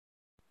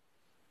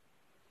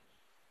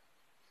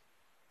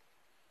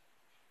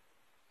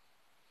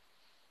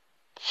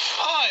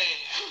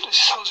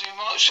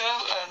Show,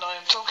 and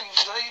I am talking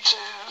today to...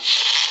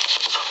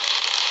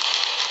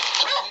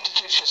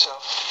 introduce yourself.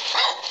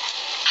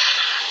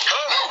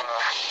 Hello,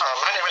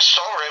 my name is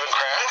Saul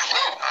Ravencraft.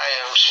 I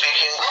am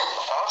speaking from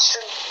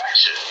Austin,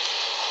 Texas.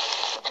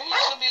 Can you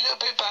tell me a little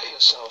bit about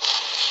yourself?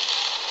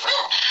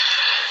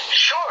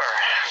 Sure.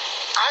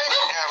 I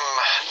am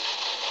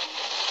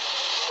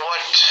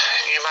what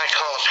you might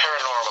call a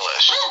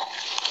paranormalist.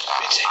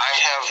 I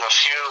have a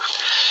few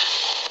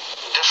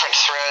different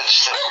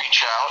threads that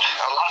reach out.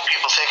 A lot of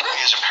people think of me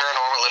as a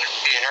paranormal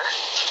entertainer.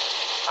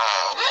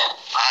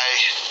 I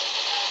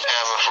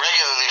am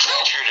regularly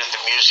featured at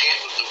the Museum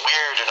of the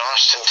Weird in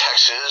Austin,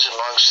 Texas,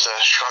 amongst the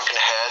shrunken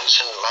heads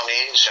and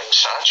mummies and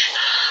such,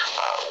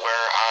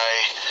 where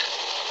I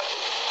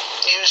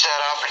use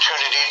that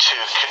opportunity to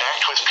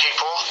connect with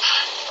people,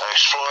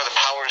 explore the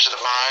powers of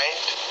the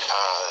mind,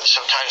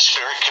 sometimes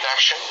spirit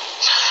connection.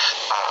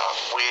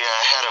 We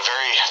had a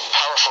very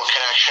powerful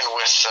connection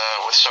with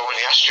someone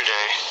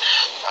yesterday.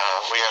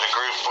 We had a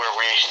group where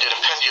we did a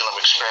pendulum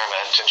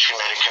experiment, and she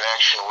made a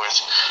connection with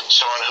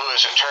someone who,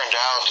 as it turned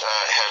out,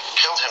 had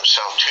killed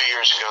himself 2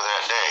 years ago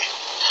that day.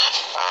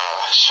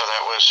 So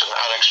that was an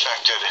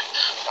unexpected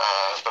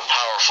but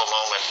powerful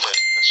moment that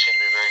seemed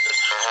to be very good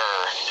for her.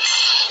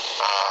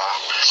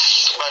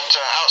 But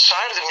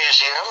outside of the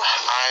museum,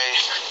 I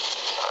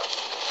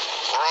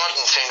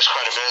broaden things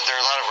quite a bit. There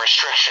are a lot of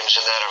restrictions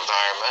in that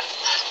environment,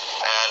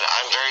 and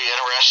I'm very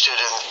interested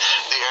in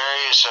the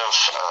areas of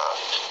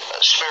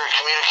spirit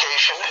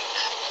communication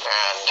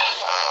and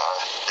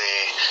the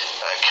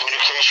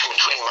communication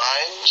between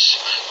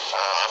minds.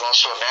 I'm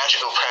also a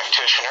magical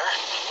practitioner,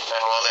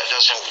 and while that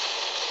doesn't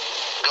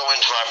go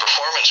into my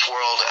performance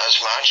world as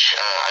much,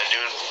 I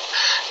do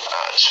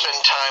spend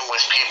time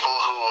with people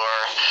who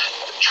are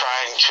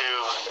trying to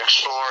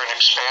explore and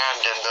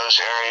expand in those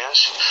areas.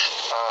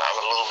 I'm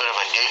a little bit of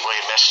a gateway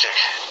mystic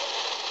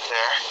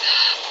there.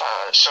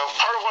 So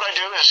part of what I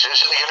do is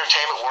in the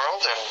entertainment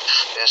world and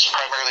is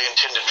primarily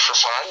intended for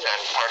fun, and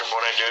part of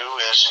what I do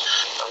is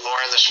more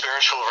in the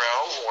spiritual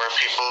realm, where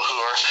people who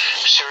are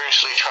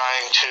seriously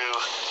trying to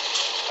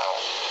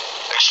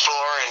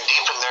explore and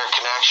deepen their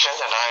connection,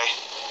 and I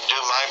do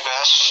my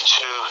best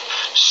to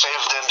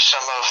save them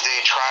some of the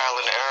trial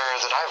and error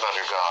that I've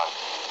undergone.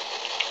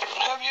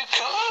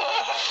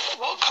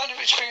 What kind of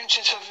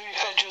experiences have you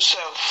had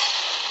yourself?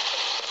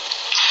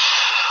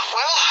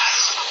 Well,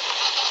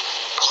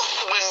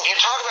 when you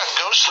talk about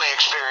ghostly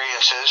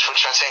experiences,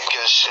 which I think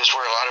is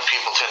where a lot of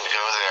people tend to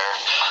go there,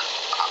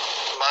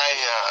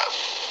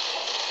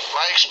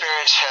 my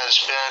experience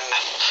has been,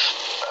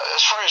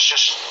 as far as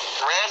just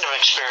random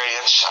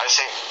experience, I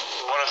think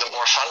one of the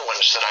more fun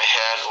ones that I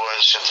had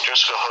was at the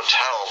Driscoll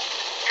Hotel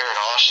here in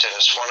Austin.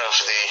 It's one of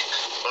the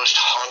most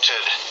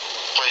haunted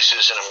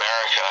places in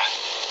America.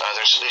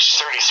 There's at least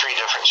 33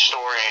 different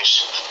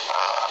stories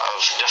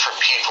of different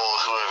people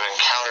who have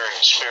encountered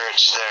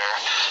spirits there.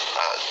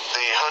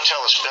 The hotel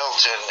was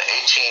built in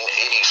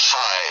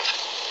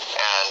 1885.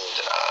 And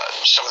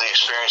some of the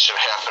experiences have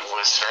happened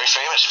with very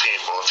famous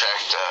people. In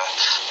fact,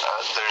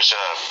 there's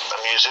a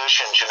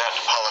musician, Jeanette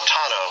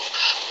Napolitano,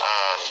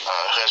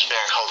 who has a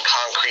band called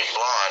Concrete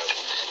Blonde,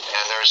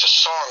 and there's a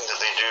song that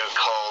they do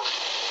called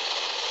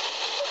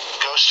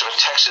Ghost of a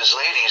Texas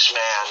Ladies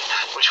Man,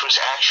 which was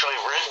actually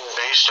written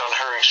based on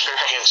her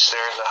experience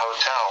there in the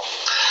hotel.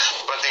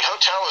 But the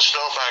hotel was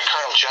built by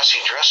Colonel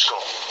Jesse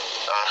Driscoll,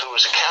 who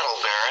was a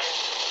cattle baron.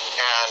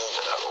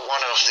 And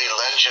one of the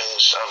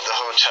legends of the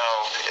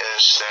hotel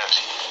is that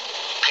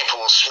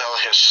people will smell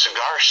his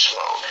cigar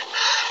smoke.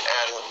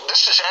 And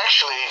this is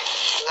actually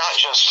not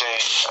just an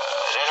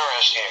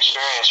interesting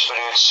experience, but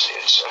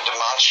it's a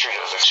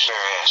demonstrative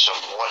experience of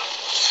what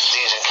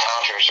these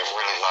encounters are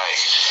really like.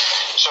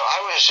 So I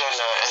was in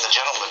the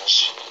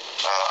gentleman's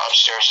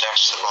upstairs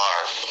next to the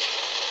bar.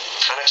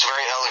 And it's a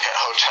very elegant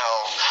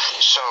hotel,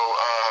 so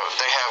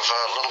they have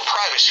little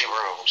privacy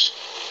rooms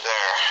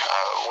there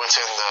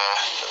within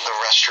the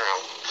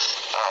restroom.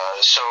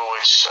 So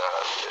it's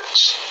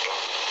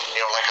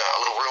like a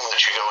little room that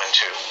you go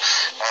into.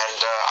 And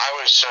I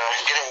was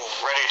getting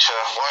ready to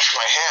wash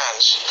my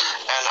hands,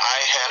 and I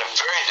had a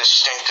very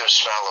distinctive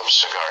smell of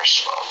cigar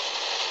smoke.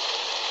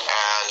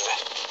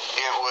 And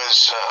it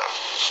was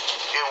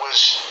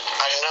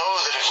I know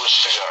that it was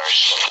cigar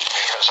smoke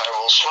because I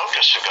will smoke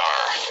a cigar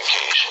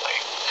occasionally.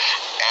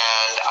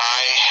 And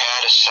I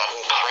had a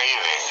sudden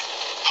craving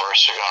for a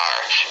cigar.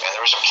 And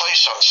there was a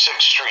place on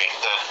 6th Street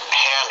that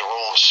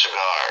hand-rolled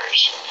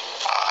cigars.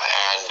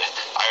 And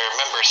I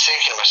remember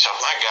thinking to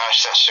myself, my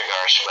gosh, that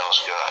cigar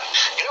smells good.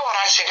 You know what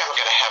I think I'm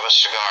going to have a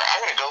cigar?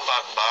 I'm going to go buy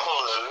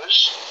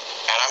Babalu's,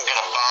 and I'm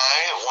going to buy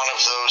one of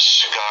those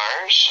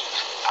cigars,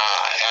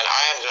 and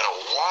I am going to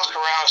walk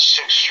around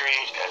 6th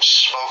Street and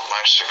smoke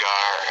my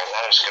cigar, and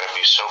that is going to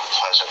be so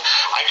pleasant.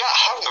 I got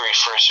hungry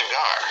for a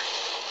cigar,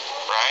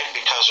 right?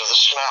 Because of the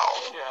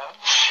smell.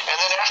 Yeah. And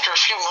then after a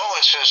few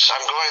moments, as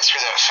I'm going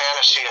through that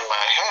fantasy in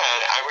my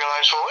head, I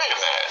realize, well, wait a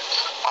minute.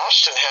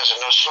 Austin has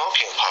a no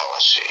smoking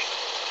policy.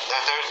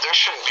 There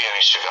shouldn't be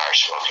any cigar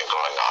smoking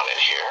going on in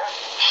here.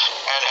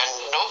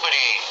 And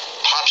nobody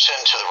pops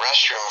into the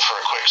restroom for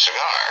a quick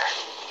cigar.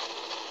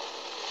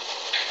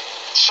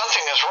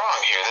 Something is wrong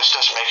here. This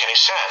doesn't make any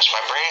sense.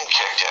 My brain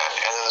kicked in,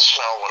 and then the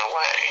smell went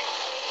away.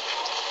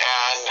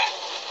 And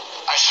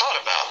I thought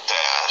about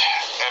that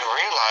and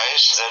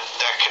realized that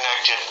that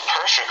connected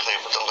perfectly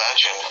with the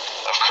legend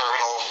of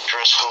Colonel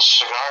Driscoll's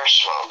cigar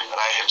smoke, and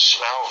I had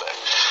smelled it.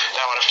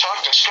 Now, when I've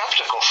talked to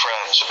skeptical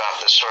friends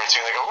about this sort of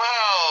thing, they go,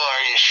 well,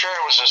 are you sure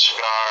it was a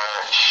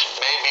cigar?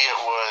 Maybe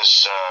it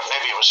was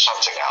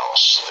something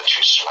else that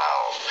you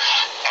smelled.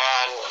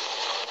 And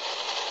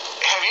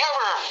have you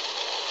ever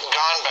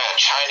gone by a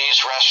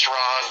Chinese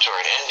restaurant or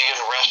an Indian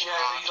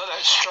restaurant? Yeah, you got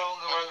that strong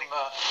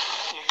aroma.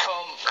 You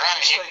can't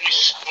mistake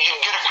it. You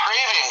get a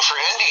craving for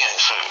Indian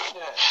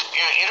food. Yeah.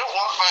 You don't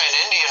walk by an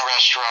Indian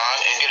restaurant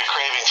and get a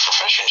craving for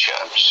fish and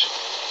chips.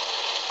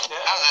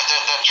 Yeah. Now,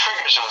 that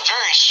triggers a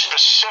very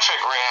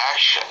specific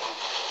reaction.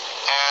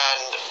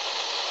 And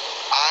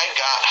I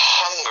got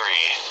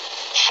hungry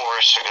for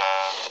a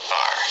cigar.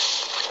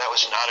 That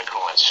was not a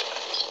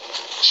coincidence.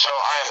 So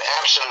I am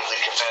absolutely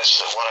convinced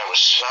that what I was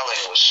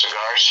smelling was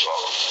cigar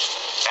smoke.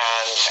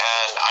 And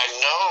I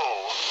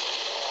know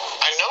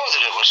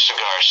that it was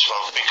cigar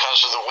smoke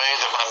because of the way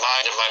that my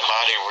mind and my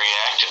body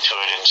reacted to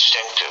it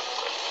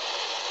instinctively.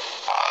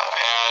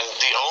 And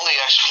the only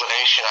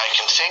explanation I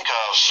can think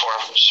of for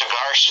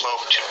cigar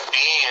smoke to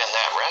be in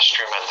that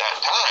restroom at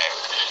that time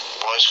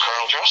was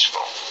Colonel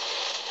Driscoll.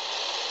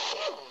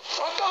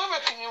 I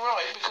reckon you're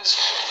right, because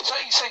it's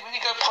like you say, when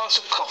you go past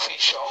a coffee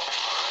shop,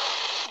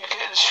 you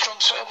get a strong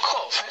smell of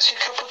coffee. Fancy a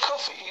cup of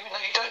coffee, even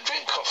though you don't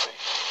drink coffee.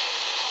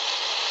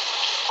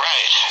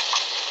 Right.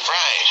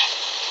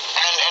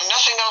 And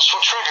nothing else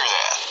will trigger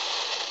that.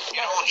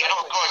 You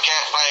don't go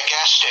by a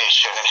gas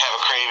station and have a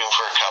craving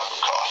for a cup of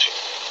coffee.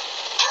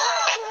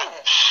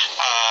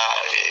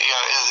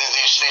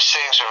 These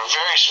things are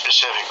very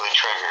specifically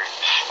triggered,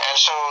 and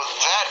so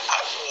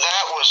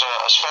that was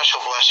a special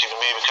blessing to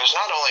me, because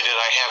not only did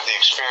I have the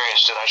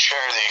experience, did I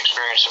share the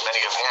experience that many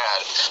have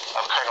had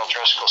of Colonel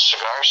Driscoll's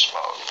cigar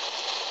smoke,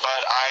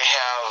 but I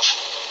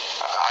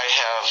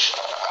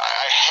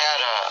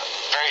had a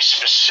very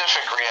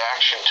specific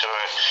reaction to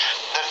it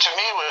that to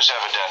me was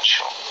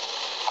evidential.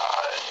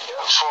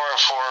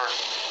 For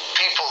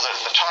people that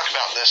talk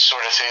about this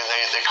sort of thing,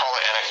 they call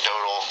it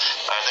anecdotal.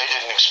 They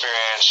didn't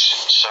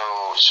experience,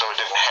 so it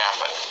didn't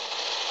happen.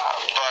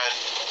 But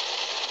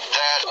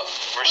that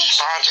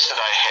response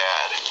that I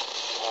had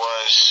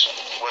was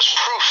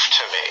proof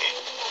to me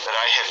that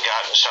I had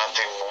gotten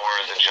something more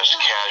than just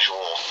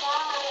casual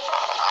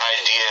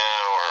idea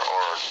or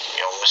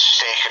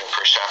mistaken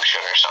perception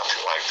or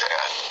something like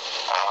that.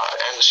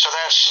 And so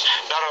that's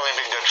not only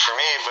been good for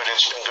me, but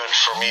it's been good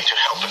for me to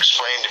help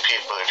explain to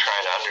people who are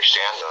trying to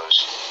understand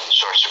those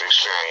sorts of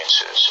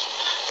experiences.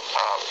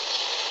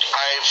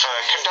 I've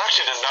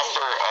conducted a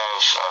number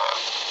of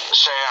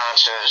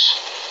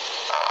seances.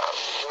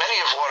 Many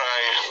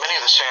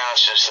of the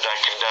seances that I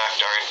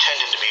conduct are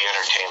intended to be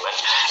entertainment.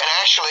 And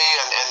actually,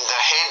 in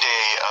the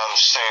heyday of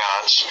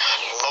seance,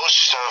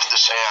 most of the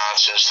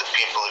seances that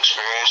people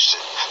experienced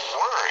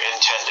were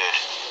intended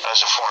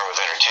as a form of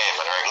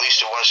entertainment, or at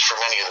least it was for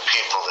many of the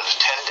people that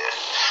attended.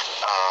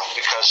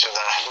 Because in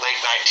the late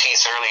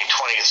 19th, early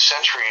 20th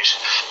centuries,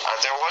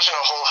 there wasn't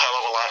a whole hell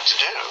of a lot to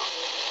do.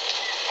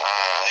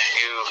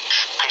 You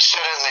could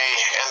sit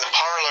in the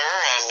parlor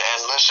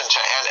and listen to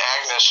Aunt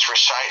Agnes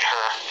recite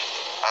her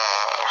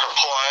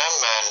poem,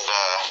 and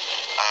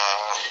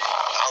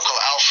Uncle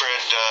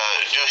Alfred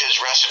do his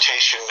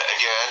recitation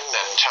again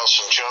and tell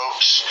some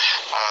jokes.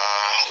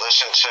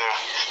 Listen to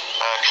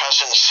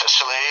Cousin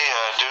Cicely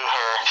do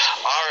her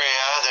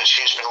aria that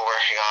she's been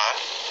working on.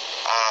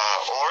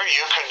 Or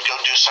you could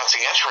go do something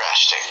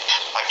interesting,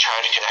 like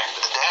try to connect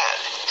with the dead.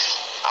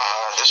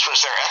 This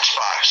was their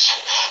Xbox.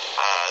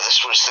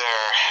 This was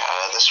their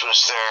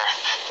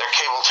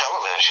cable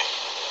television.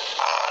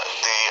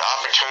 The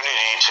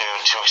opportunity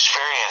to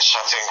experience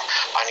something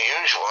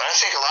unusual. And I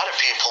think a lot of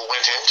people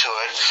went into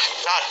it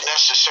not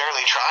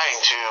necessarily trying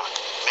to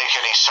make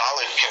any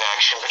solid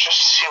connection, but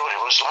just to see what it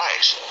was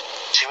like,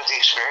 see what the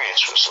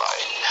experience was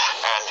like.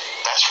 And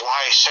that's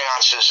why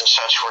seances and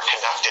such were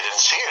conducted in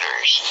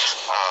theaters,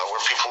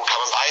 where people would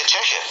come and buy a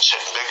ticket and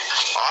sit in a big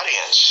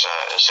audience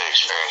as they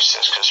experienced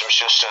this, because it was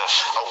just a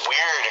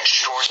weird,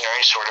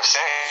 extraordinary sort of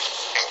thing.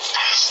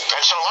 And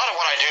so a lot of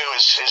what I do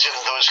is in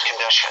those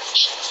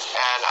conditions.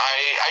 And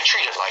I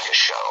treat it like a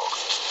show.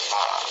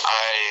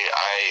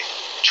 I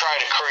try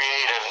to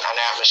create an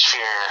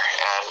atmosphere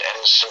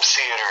and some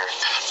theater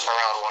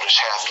around what is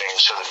happening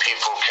so that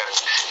people can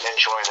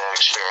enjoy that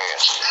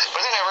experience.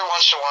 But then every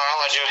once in a while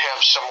I do have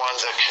someone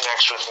that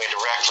connects with me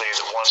directly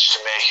that wants to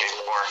make a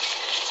more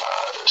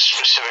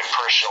specific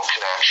personal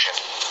connection.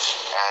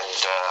 And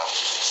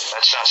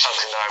that's not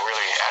something that I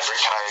really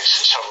advertise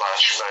so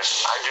much, but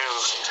I do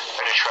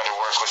try to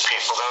work with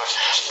people.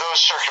 Those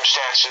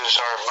circumstances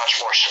are much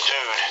more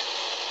subdued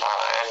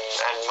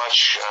and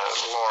much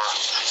more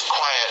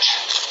quiet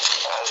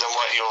than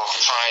what you'll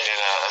find in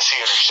a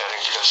theater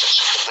setting, because it's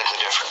a completely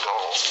different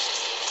goal.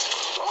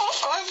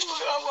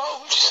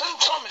 Some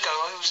time ago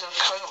I was in a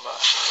coma,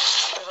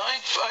 and I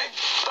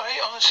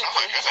honestly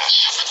believe,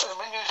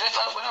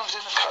 when I was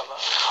in a coma,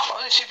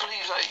 I honestly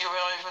believe that you're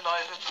either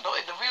not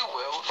in the real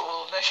world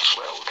or the next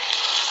world,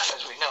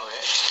 as we know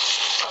it.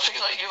 I think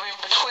that you're in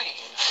between.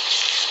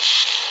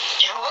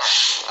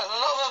 And a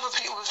lot of other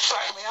people have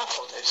backed me up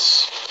on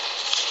this.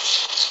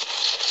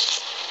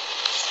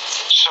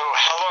 So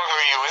how long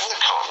were you in the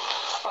coma?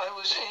 I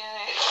was in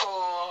it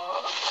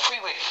for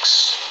 3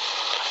 weeks.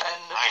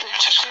 And the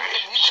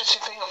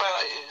interesting thing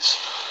about it is,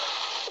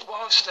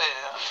 whilst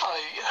there, I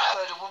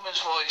heard a woman's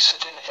voice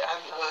I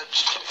haven't heard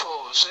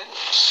before or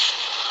since.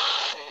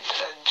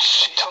 And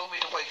she told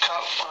me to wake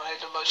up. I had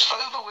the most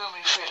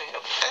overwhelming feeling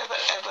I've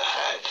ever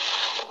had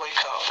to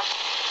wake up.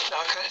 Now,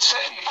 I can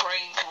accept your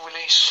brain can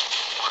release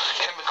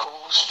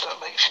chemicals that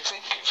makes you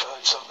think you've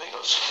heard something.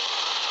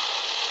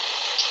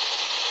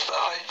 But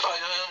I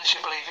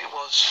honestly believe it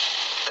was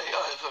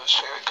either a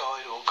spirit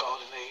guide or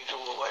guardian angel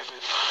or whatever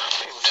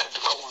people tend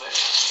to call it.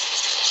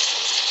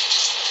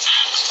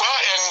 Well,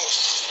 and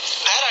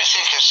that I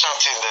think is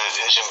something that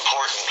is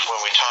important when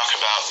we talk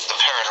about the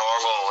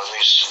paranormal and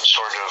these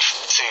sort of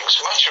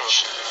things. Much of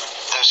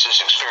this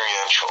is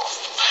experiential.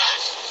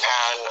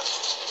 And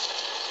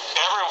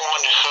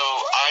everyone who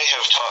I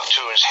have talked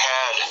to has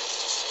had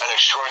an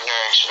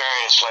extraordinary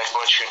experience like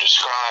what you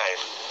describe.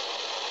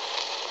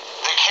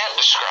 They can't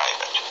describe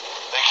it.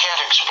 They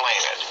can't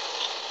explain it.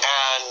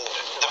 And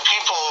the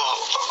people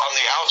on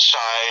the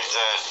outside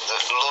that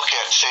look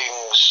at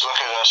things, look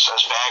at us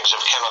as bags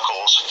of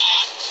chemicals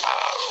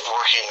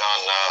working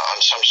on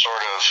some sort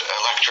of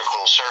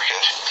electrical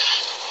circuit,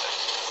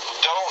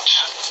 don't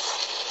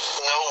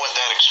know what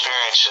that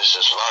experience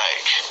is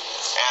like.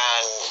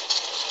 And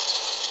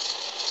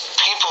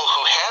people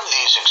who have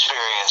these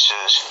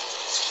experiences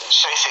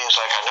say things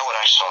like, I know what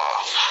I saw,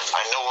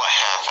 I know what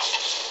happened.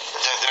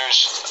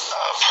 There's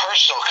a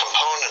personal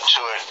component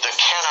to it that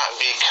cannot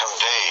be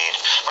conveyed,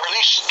 or at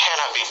least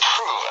cannot be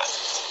proven.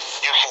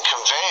 You can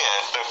convey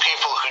it, but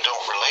people who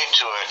don't relate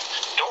to it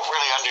don't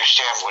really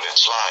understand what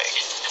it's like.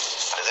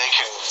 They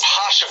can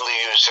possibly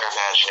use their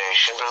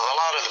imagination, but a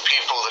lot of the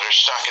people that are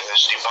stuck in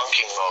this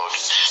debunking mode,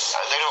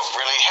 they don't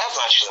really have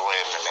much in the way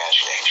of an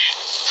imagination.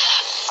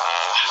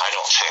 I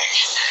don't think.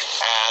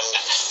 And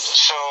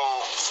so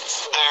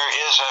there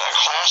is a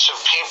class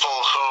of people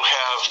who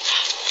have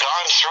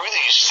gone through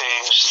these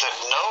things that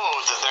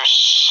know that there's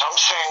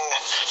something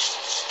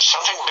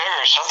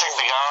bigger, something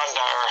beyond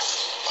our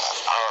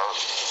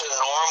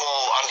normal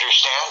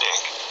understanding,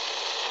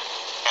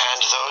 and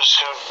those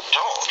who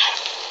don't.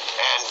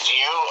 And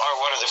you are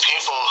one of the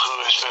people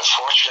who has been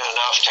fortunate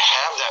enough to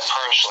have that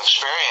personal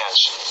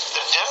experience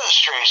that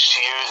demonstrates to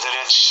you that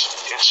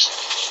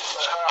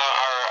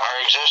our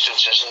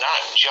existence is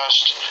not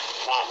just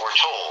what we're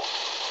told.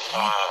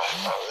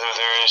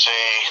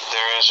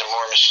 There is a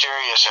more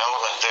mysterious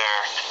element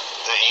there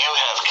that you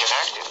have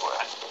connected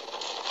with.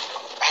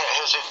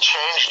 Has it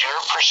changed your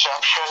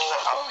perception?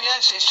 Oh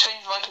yes, it's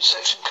changed my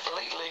perception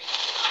completely.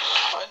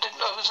 I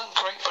wasn't a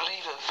great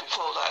believer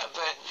before that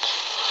event.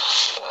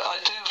 I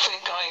do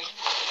think I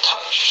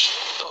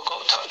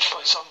got touched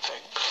by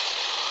something.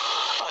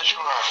 I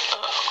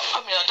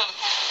don't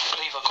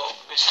believe I got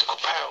mystical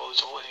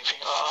powers or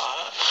anything like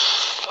that,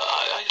 but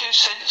I do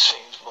sense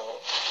things more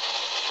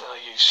than I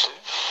used to.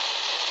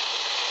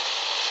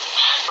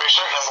 Well, you're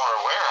certainly more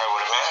aware, I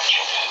would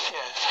imagine.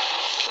 Yeah.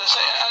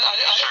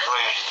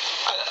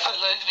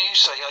 Like you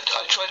say,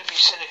 I try to be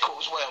cynical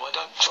as well. I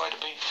don't try to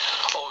be,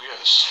 oh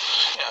yes,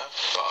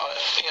 but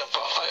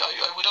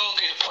I would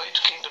argue the point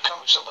to Kingdom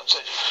Come if someone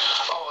said,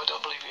 oh, I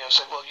don't believe you. I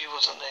say, well, you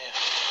wasn't there.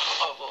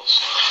 I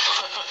was.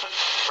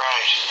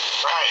 Right.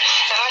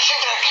 And I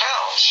think that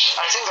counts.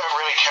 I think that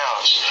really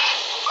counts.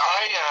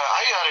 I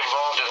got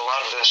involved in a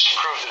lot of this to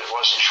prove that it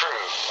wasn't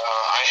true.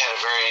 I had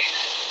a very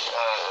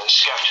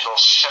skeptical,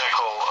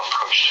 cynical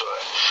approach to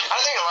it. I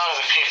think a lot of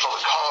the people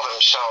that call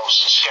themselves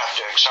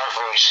skeptics aren't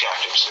really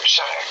skeptics, they're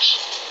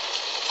cynics.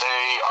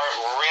 They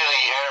aren't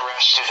really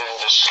interested in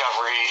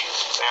discovery.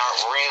 They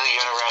aren't really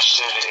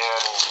interested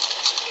in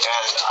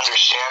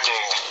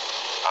understanding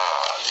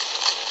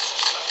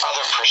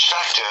other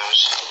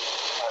perspectives.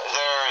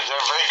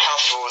 They're very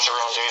comfortable with their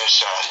own data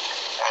set,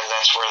 and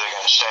that's where they're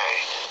going to stay.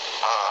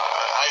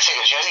 I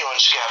think a genuine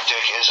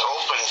skeptic is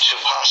open to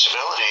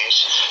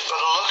possibilities, but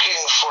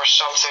looking for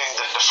something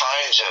that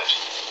defines it,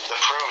 that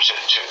proves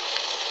it too.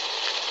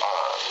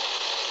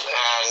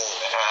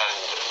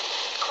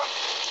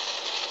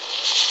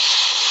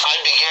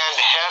 began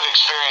to have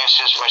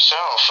experiences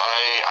myself.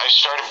 I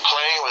started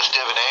playing with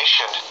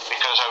divination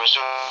because I was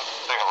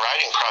doing a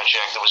writing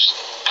project that was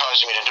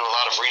causing me to do a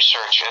lot of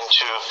research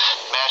into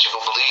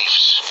magical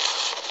beliefs,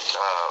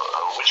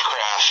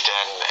 witchcraft,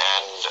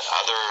 and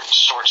other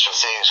sorts of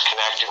things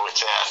connected with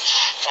that.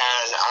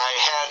 And I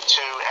had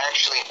to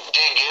actually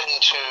dig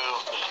into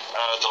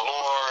the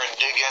lore and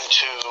dig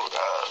into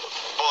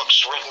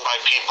books written by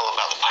people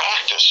about the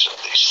practice of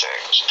these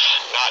things,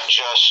 not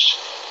just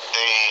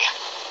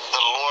the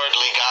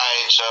lordly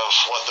guides of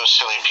what those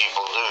silly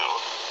people do.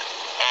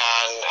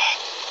 And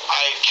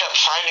I kept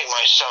finding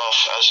myself,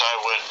 as I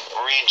would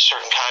read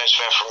certain kinds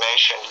of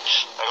information,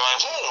 I going,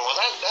 well,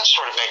 that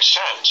sort of makes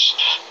sense.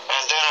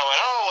 And then I went,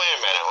 oh, wait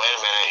a minute,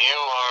 you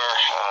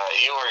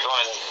are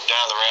going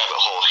down the rabbit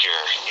hole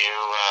here.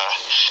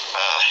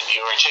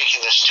 You are taking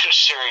this too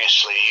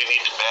seriously. You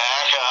need to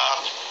back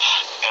up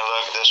and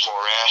look at this more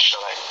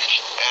rationally.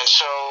 And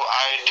so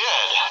I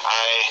did.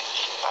 I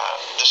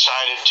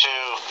decided to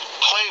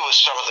play with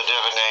some of the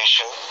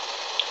divination,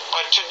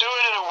 but to do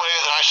it in a way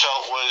that I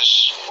felt was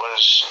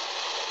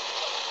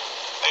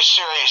a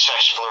serious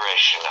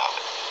exploration of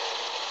it.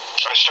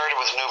 I started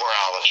with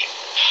numerology,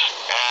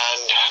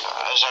 and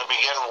as I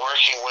began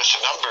working with the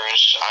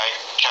numbers, I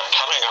kept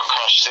coming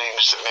across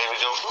things that made me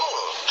go,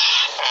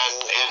 and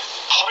it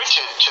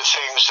pointed to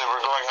things that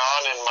were going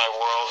on in my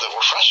world that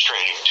were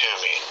frustrating to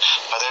me.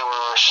 They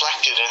were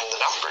reflected in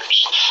the numbers,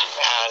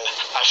 and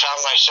I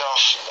found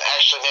myself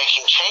actually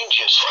making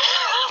changes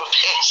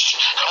based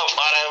on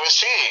what I was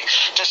seeing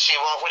to see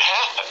what would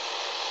happen.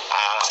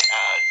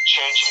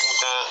 Changing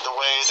the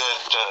way that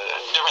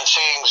different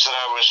things that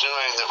I was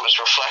doing that was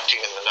reflecting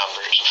in the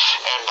numbers.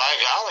 And by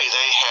golly,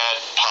 they had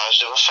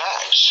positive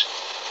effects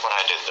when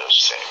I did those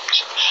things.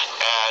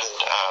 And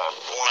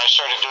when I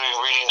started doing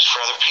readings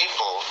for other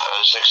people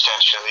as an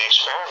extension of the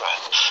experiment,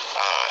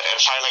 and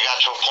finally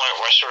got to a point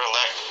where I sort of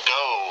let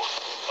go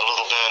a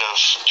little bit of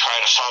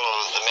trying to follow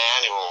the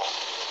manual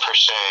per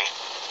se,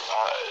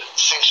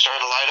 things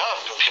started to light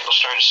up, and people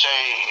started to say,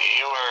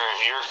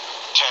 you're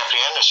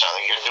tapping into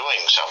something, you're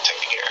doing something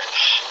here.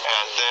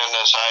 And then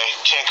as I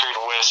tinkered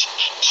with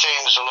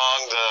things along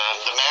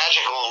the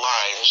magical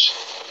lines,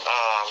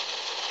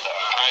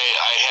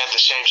 I had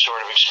the same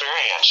sort of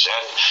experience,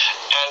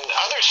 and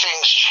other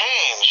things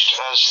changed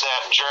as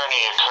that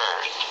journey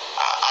occurred.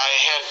 I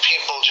had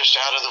people just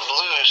out of the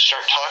blue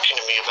start talking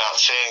to me about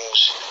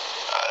things.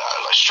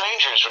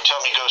 Strangers would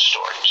tell me ghost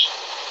stories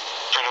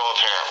for no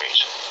apparent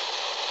reason.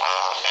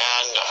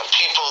 And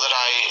people that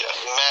I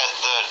met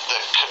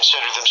that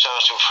considered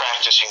themselves to be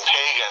practicing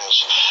pagans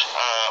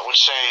would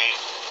say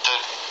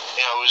that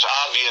it was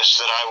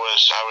obvious that I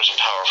was a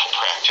powerful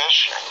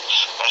practitioner.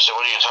 I said,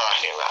 "What are you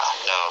talking about?"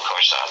 "No, of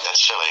course not.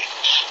 That's silly."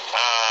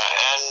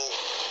 And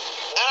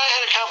then I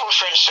had a couple of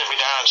friends sit me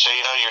down and say,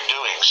 "You're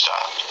doing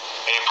stuff,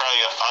 and you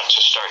probably ought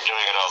to start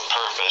doing it on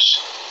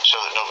purpose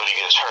so that nobody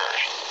gets hurt."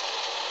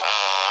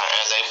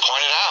 And they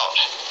pointed out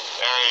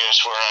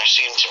areas where I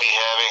seemed to be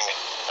having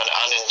an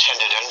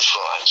unintended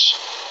influence,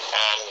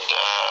 and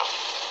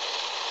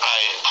I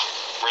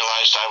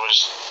realized I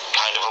was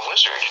kind of a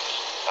wizard,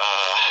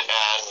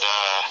 and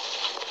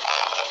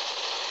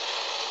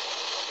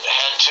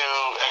had to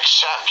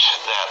accept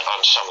that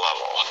on some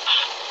level.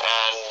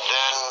 And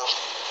then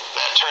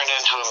that turned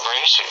into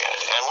embracing it.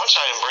 And once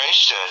I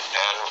embraced it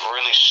and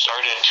really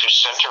started to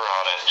center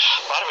on it,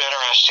 a lot of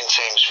interesting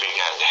things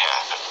began to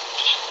happen.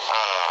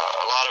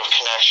 A lot of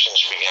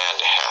connections began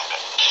to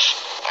happen.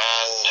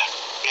 And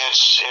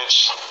it's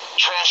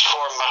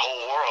transformed my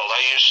whole world.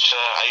 I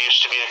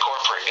used to be a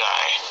corporate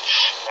guy,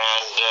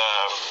 and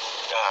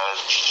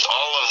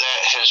all of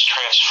that has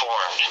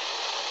transformed.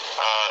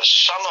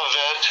 Some of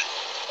it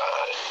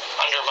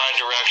under my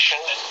direction.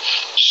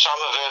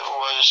 Some of it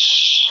was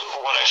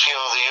what I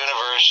feel the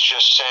universe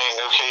just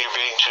saying, "Okay, you're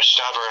being too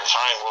stubborn.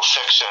 Fine, we'll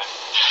fix it."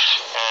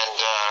 And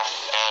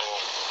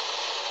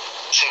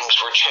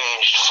things were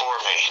changed for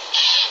me.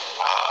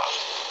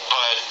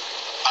 But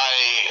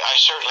I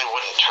certainly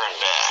wouldn't turn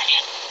back.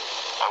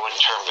 I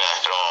wouldn't turn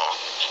back at all.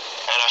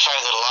 And I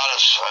find that a lot of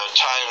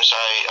times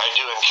I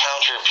do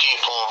encounter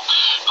people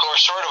who are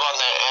sort of on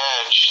the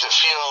edge, that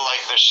feel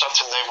like there's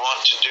something they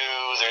want to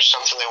do, there's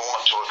something they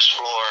want to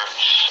explore,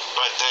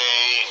 but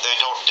they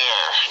don't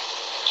dare.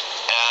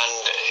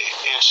 And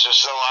it's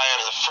as though I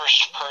am the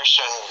first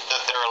person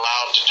that they're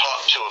allowed to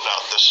talk to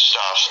about this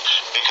stuff,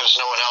 because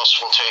no one else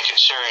will take it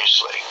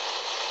seriously.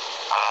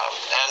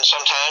 And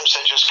sometimes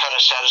they just kind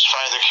of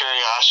satisfy their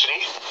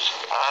curiosity,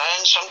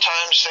 and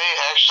sometimes they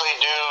actually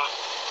do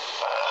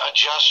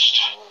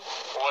adjust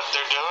what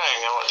they're doing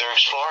and what they're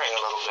exploring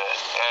a little bit.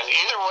 And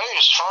either way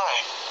is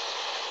fine.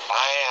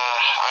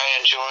 I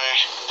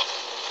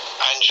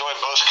enjoy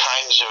both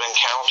kinds of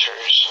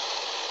encounters.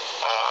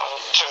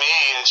 To me,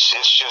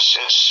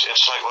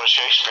 it's like what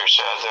Shakespeare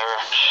said. There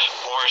are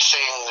more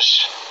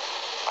things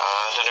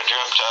that are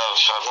dreamt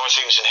of, more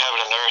things in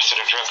heaven and earth that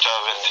are dreamt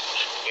of in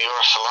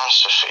your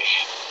philosophy.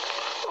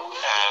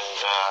 And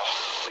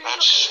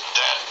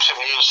that to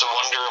me is the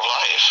wonder of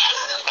life.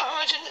 I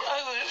imagine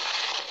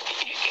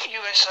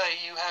you I say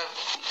you have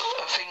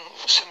a thing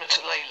similar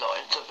to ley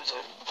lines, I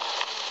presume?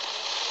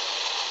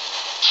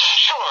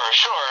 Sure.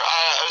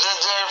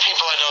 There are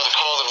people I know that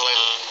call them ley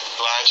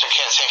lines. I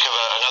can't think of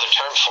another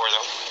term for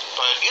them.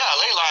 But yeah,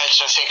 ley lines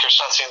I think are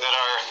something that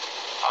are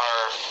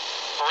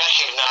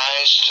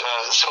recognized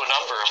through a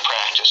number of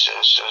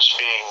practices as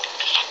being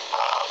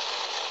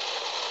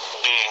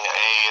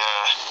a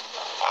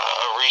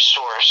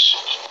resource,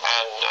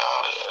 and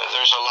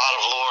there's a lot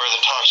of lore that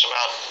talks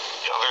about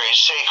very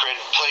sacred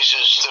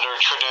places that are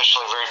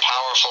traditionally very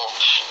powerful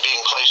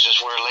being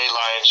places where ley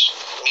lines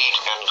meet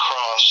and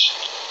cross.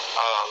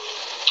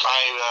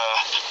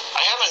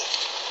 I haven't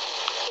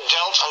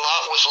dealt a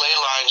lot with ley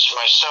lines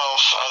myself,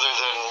 other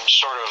than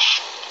sort of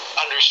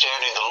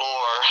understanding the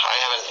lore. I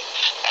haven't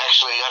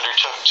actually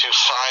undertook to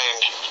find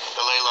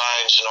the ley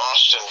lines in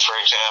Austin, for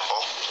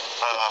example.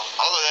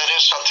 Although that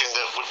is something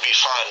that would be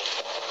fun.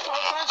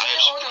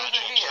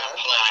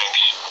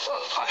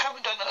 I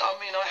haven't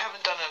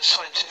done a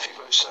scientific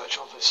research,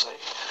 obviously,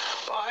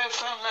 but I have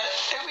found that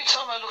every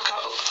time I look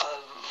up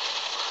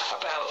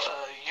about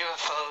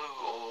UFO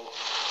or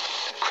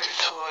a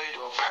cryptoid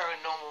or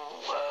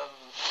paranormal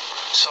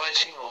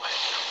sighting or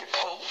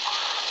report,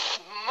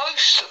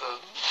 most of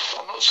them,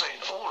 I'm not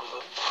saying all of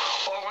them,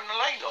 are on a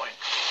ley line.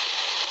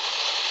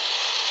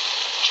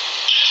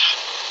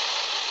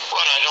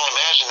 Well, I don't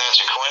imagine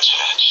that's a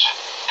coincidence.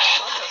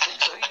 I don't think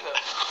so either.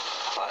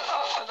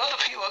 A lot of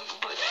people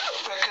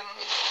reckon,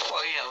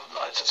 well,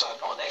 as I say, I'm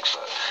not an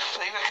expert, but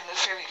they reckon the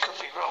theory could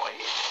be right.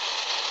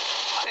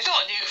 It's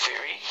not a new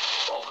theory.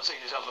 Obviously,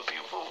 there's other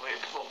people thought of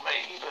it before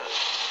me, but...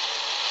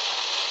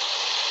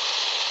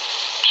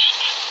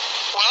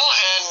 Well,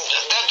 and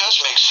that does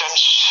make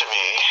sense to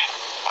me,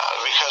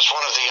 because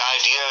one of the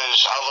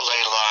ideas of a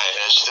ley line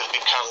is that it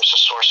becomes a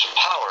source of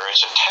power.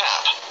 It's a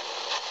tap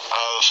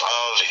of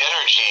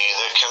energy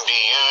that can be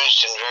used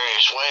in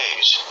various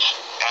ways.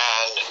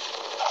 And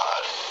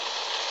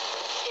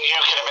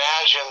you can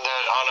imagine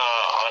that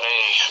on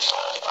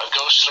a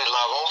ghostly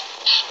level,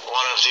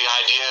 one of the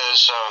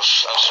ideas of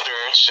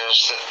spirits is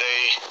that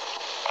they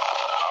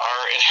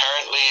are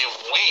inherently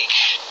weak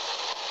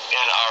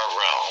in our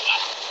realm.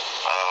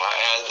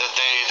 And that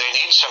they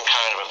need some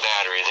kind of a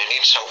battery, they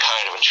need some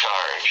kind of a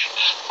charge,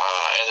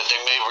 and that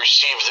they may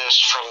receive this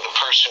from the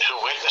person who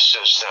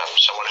witnesses them,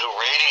 someone who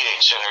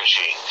radiates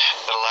energy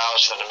that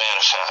allows them to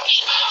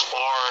manifest.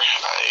 Or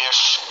if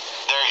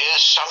there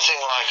is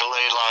something like a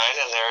ley line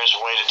and there is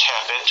a way to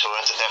tap into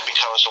it, that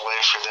becomes a way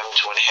for them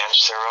to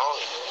enhance their own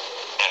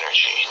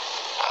energy.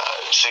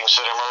 Things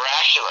that are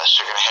miraculous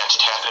are going to have to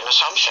tap into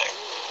something.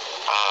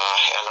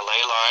 And the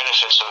ley line, if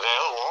it's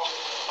available,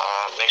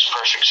 makes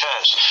perfect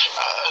sense.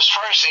 As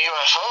far as the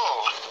UFO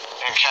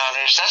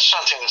encounters, that's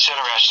something that's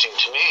interesting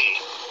to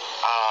me.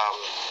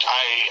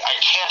 I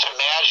can't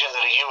imagine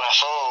that a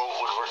UFO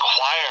would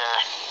require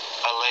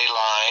a ley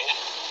line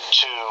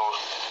to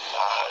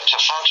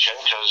function,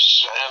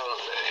 because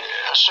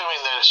assuming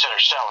that it's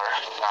interstellar,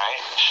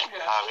 right? Yeah.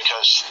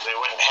 Because they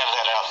wouldn't have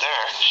that out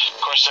there.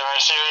 Of course, there are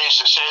theories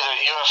that say that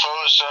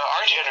UFOs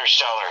aren't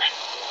interstellar,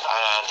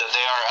 that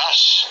they are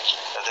us,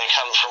 that they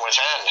come from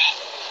within,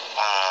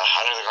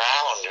 under the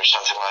ground or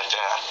something like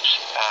that.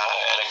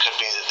 And it could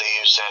be that they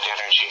use that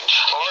energy.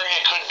 Or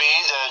it could be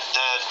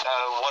that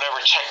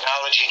whatever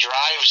technology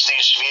drives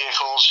these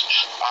vehicles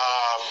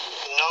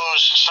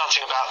knows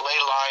something about ley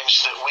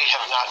lines that we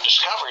have not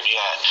discovered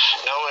yet.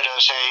 Know it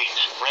as a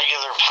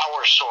regular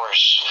power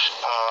source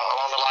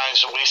along the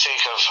lines that we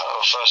think of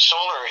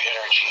solar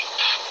energy.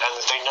 And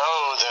that they know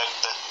that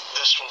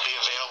this will be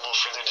available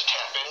for them to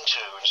tap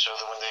into. And so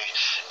that when they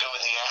go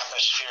in the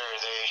atmosphere,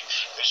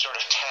 they sort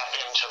of tap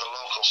into the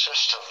local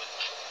system,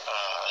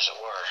 as it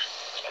were,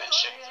 and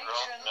save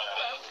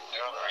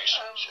their own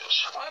resources.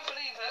 I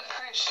believe that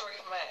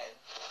prehistoric man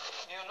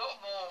knew a lot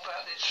more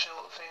about this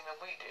sort of thing than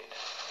we did,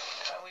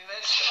 and we've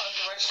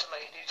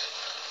underestimated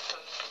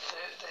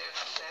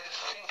their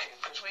thinking,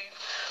 because we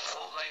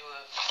thought they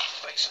were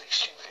basically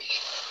stupid.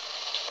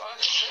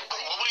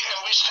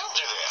 We still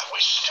do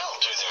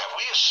that.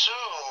 We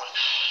assume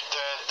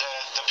that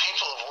the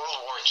people of World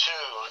War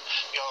II,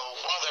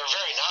 while they're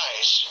very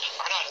nice,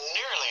 are not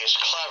nearly as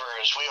clever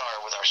as we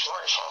are with our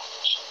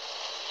smartphones.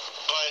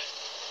 But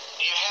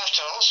you have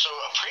to also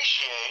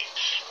appreciate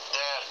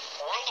that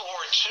World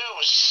War II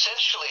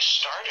essentially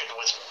started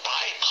with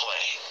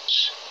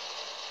biplanes.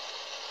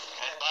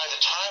 And by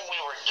the time we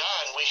were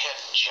done, we had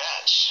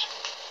jets.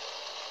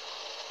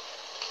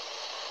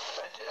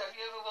 Have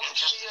you ever watched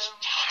just this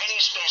tiny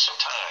space of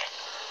time?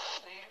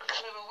 The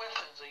clever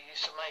weapons they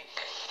used to make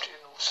during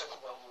the Second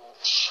World War.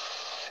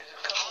 There's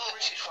a couple of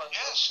British ones.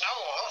 Yes,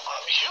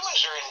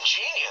 humans are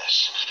ingenious.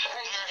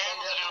 They're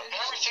able to do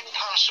everything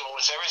possible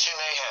with everything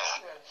they have.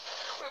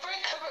 Yeah. We're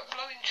very clever at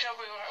blowing each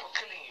other out or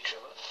killing each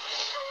other.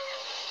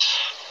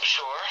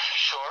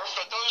 Sure,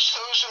 but those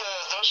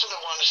are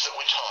the ones that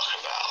we talk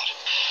about.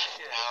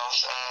 Yeah.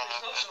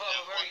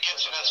 What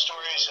gets into the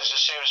stories is the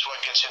same as what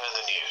gets into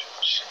the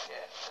news.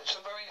 Yeah, there's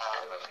some very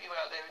clever people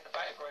out there in the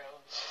background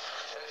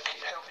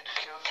helping to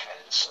cure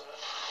cancer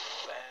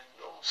and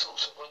all all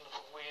sorts of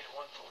wonderful, weird,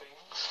 wonderful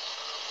things.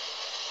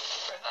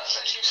 And that's,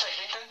 as you say,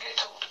 they don't get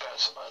talked about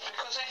so much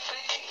because they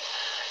keep...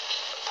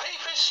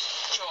 Papers'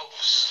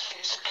 jobs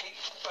is to keep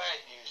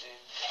bad news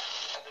in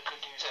and the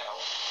good news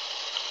out.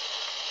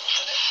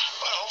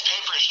 Well,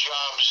 papers'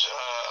 jobs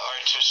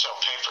are to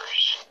sell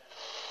papers.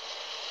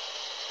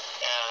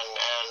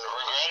 And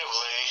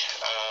regrettably,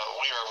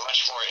 we are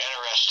much more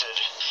interested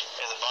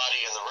in the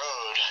body and the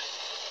road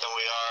than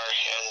we are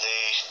in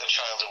the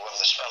child who won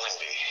the spelling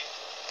bee.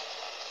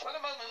 Well, at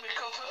the moment we've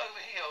got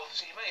over here,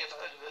 obviously, you may have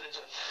heard of it,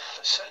 there's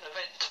a certain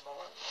event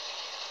tomorrow.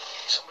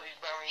 Somebody's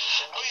marrying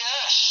somebody. Oh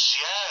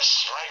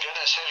yes, my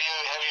goodness. Have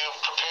you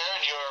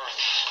prepared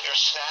your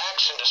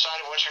snacks and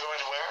decided what you're going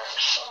to wear?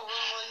 Oh,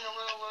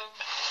 well,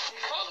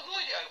 you can't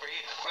avoid it over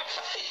here.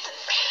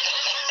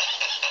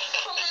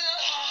 Well,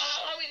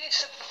 I mean,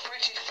 it's a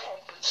British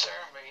pomp and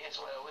ceremony as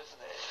well, isn't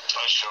it?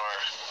 Oh, sure.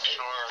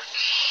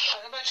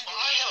 And imagine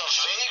I have a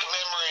vague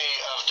memory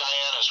of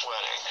Diana's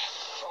wedding.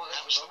 Oh,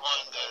 that was the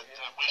one that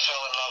we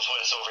fell in love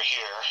with over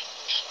here.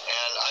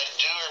 And I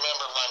do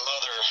remember my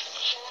mother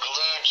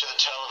glued to the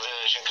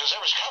television, because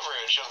there was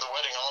coverage of the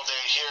wedding all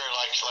day here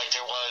like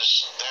there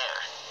was there.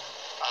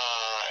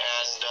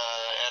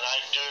 And I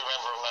do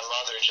remember my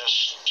mother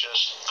just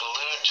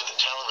glued to the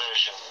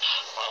television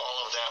while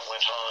all of that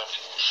went on.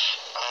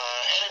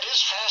 And it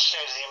is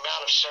fascinating, the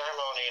amount of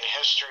ceremony and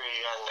history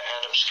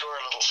and obscure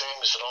little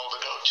things that all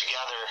go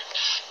together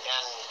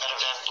in an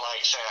event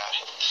like that.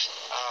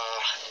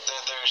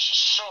 There's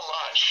so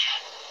much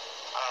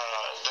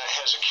that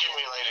has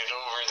accumulated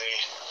over the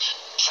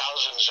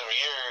thousands of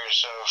years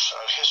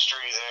of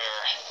history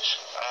there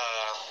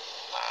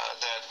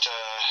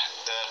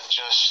that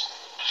just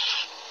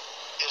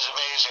is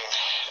amazing,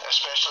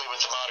 especially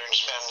with the modern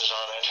spins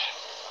on it.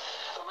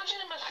 I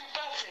imagine it must be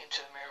baffling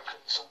to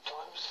Americans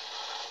sometimes.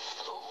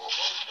 Well,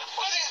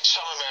 I think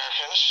some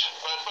Americans,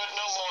 but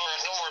no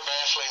more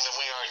baffling than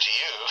we are to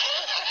you.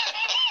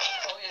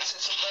 Oh yes,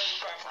 it's a very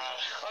baffling.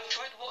 I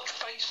tried to watch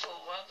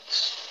baseball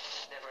once.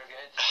 Never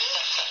again.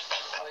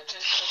 I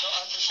just could not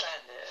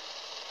understand it.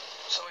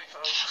 Sorry,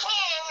 folks. Well,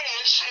 I mean,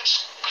 it's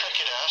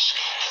cricket-esque.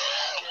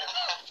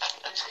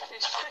 Yeah.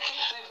 It's cricket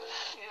with,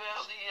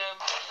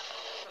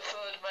 the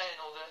third man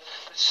or the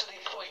silly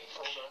point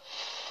or the...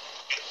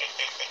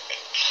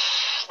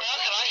 Well,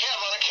 and I have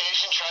on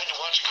occasion tried to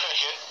watch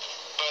cricket,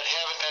 but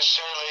haven't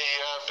necessarily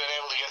been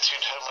able to get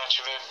through too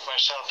much of it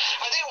myself.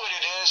 I think what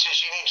it is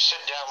you need to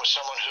sit down with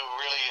someone who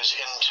really is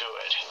into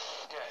it.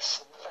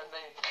 Yes, and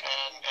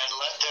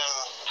let them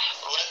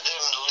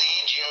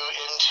lead you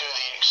into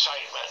the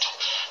excitement.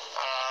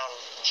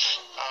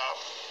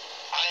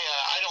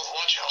 I don't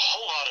watch a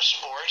whole lot of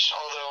sports,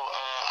 although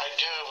I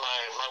do.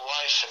 My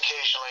wife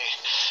occasionally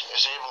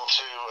is able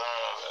to.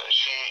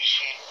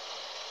 She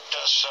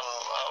does some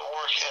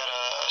work at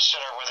a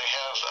center where they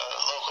have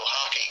local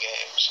hockey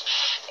games,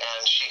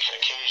 and she can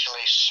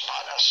occasionally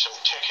spot us some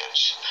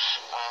tickets.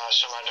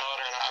 So my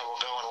daughter and I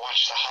will go and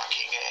watch the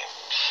hockey game.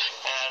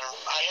 And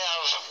I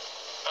have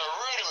a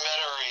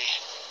rudimentary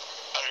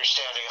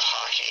understanding of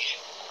hockey.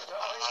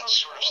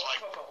 Sort of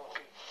like...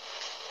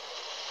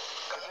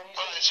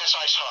 Well, it's just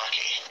ice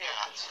hockey.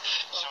 Yeah.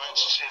 So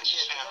it's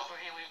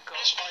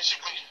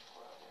basically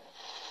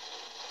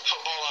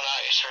football on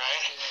ice,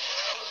 right?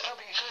 That'd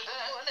be good,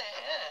 wouldn't it?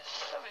 Yeah.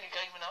 That'd be a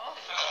game and a half.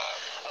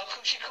 Of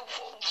course, you call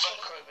football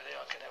soccer over there.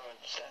 I can never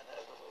understand that.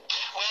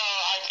 Well,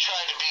 I'm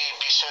trying to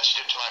be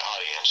sensitive to my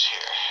audience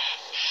here.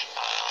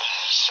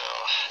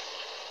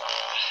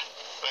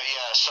 But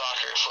yeah,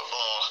 soccer,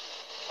 football.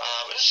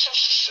 It's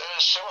just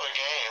a similar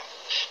game.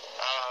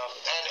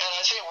 And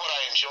I think what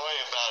I enjoy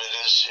about it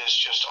is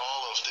just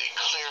all of the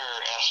clear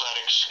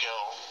athletic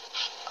skill.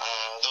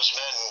 Those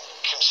men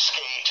can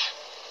skate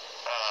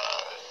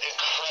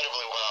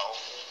incredibly well.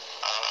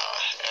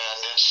 And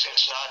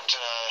it's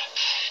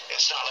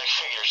not like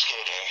figure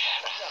skating.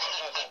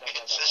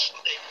 It's this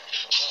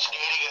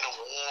skating in a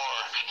war.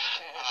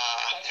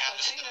 I've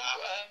seen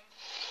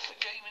a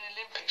game in the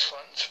Olympics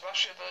once,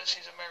 Russia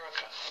versus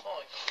America.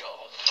 My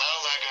God. Oh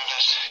my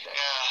goodness.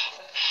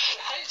 Yeah.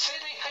 They say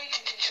they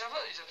hated each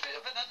other is a bit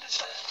of an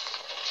understatement.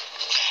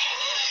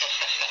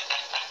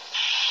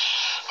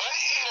 Well,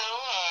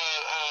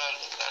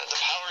 the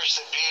powers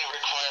that be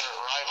require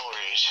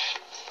rivalries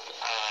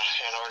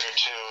in order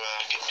to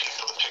get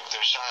people to pick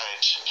their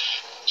sides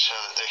so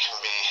that they can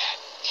be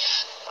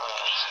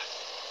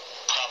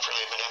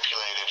properly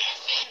manipulated.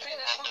 Do you think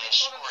that's what we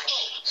call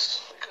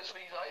sports? Because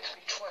we like to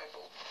be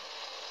tribal.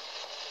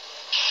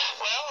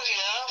 Well,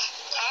 yeah.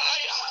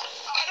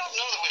 I don't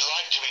know that we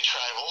like to be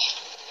tribal.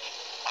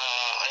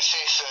 I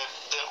think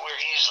that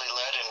we're easily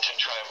led into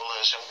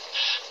tribalism.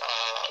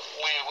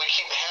 We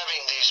keep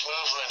having these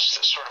movements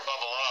that sort of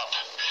bubble up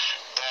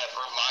that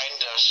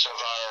remind us of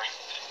our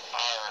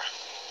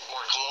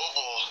more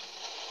global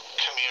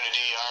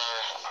community, our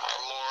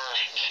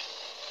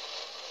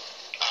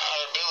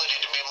ability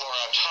to be more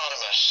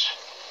autonomous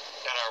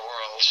in our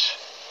worlds.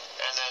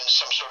 And then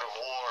some sort of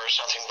war or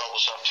something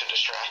bubbles up to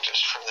distract us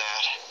from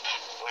that.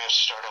 We have to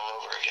start all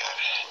over again.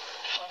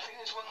 I think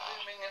there's one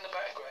looming in the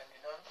background,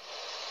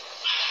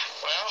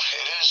 Well,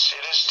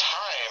 it is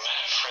time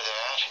for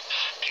that.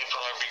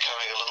 People are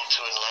becoming a little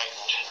too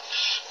enlightened,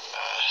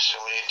 so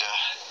we need to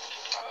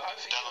I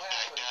think dumb it'll it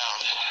back happen. down.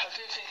 I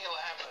do think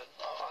it'll happen.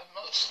 I'm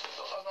not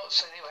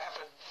saying it'll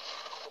happen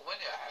or when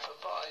it'll happen,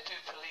 but I do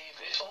believe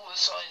it. All the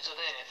signs are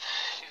there.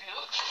 If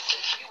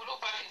people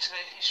look back into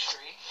their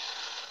history,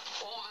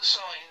 all the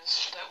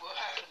signs that will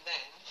happen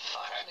then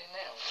are happening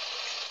now.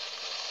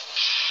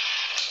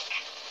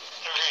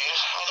 Agreed.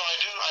 Although I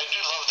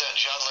do love that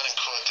John Lennon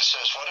quote that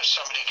says, "What if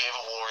somebody gave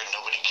a war and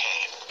nobody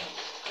came?"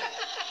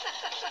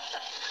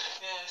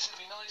 Yes,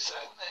 it'd be nice, that,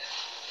 wouldn't it?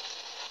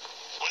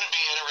 Wouldn't it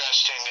be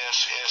interesting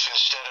if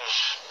instead of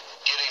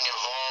getting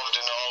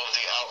involved in all of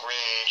the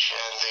outrage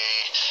and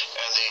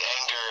the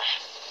anger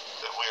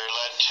that we are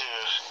led to,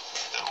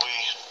 that we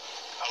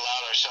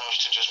allowed ourselves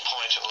to just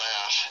point and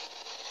laugh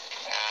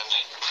and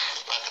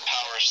let the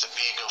powers that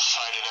be go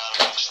fight it out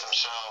amongst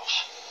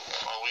themselves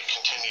while we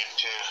continue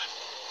to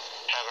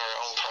have our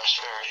own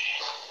prosperity?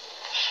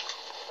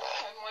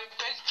 And my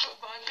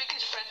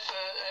biggest pet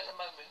at the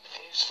moment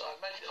is, I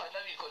know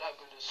you've got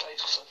over the stage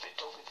because I've been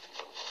talking to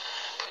people,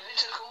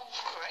 political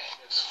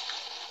correctness.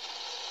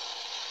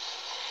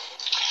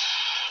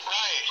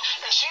 Right.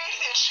 And see,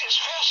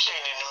 it's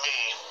fascinating to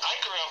me. I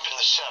grew up in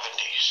the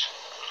 70s.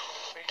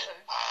 Me too.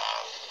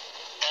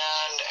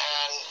 And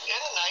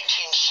in the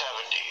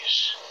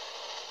 1970s,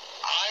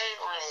 I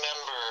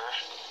remember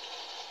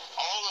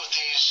all of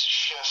these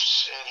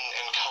shifts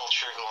in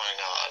culture going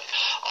on,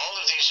 all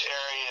of these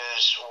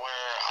areas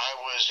where I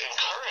was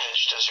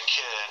encouraged as a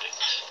kid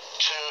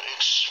to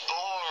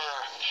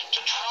explore,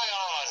 to try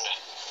on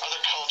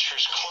other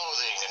cultures'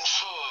 clothing and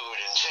food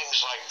and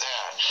things like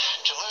that,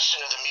 to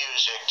listen to the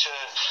music,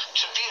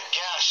 to be a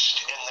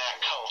guest in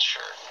that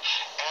culture,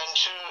 and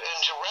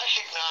to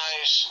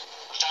recognize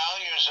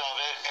values of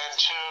it, and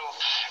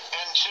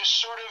to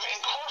sort of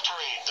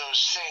incorporate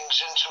those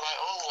things into my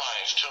own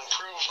life, to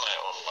improve my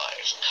own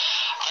life.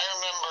 I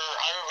remember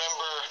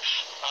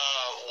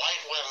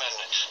white women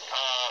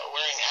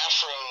wearing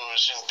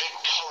afros and big,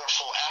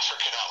 colorful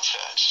African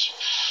outfits,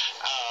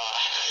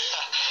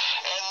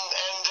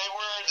 and they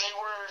were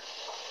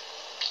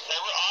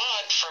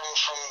odd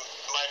from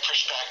my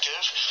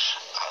perspective,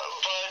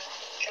 but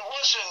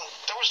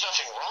there was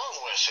nothing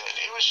wrong with it.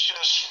 It was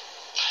just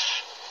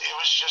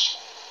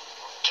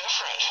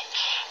different.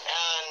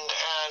 And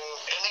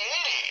in the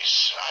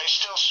 80s, I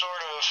still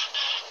sort of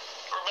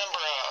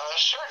remember a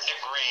certain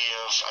degree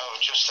of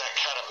just that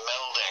kind of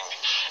melding.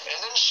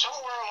 And then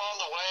somewhere along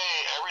the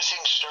way,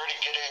 everything started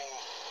getting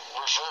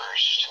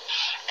reversed.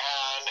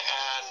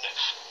 And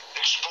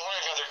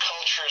exploring other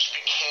cultures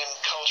became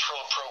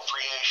cultural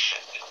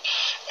appropriation.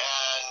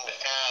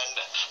 And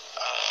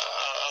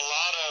a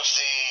lot of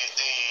the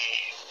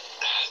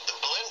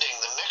blending,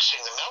 the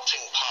mixing, the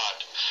melting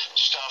pot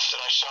stuff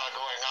that I saw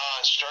going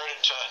on started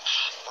to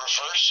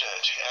reverse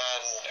it,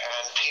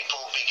 and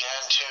people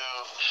began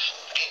to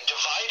be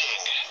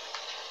dividing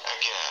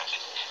again.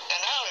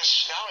 And now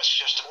it's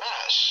just a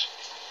mess.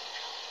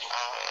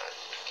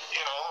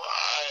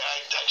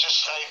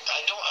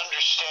 I don't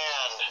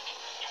understand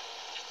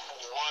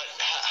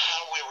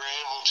how we were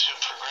able to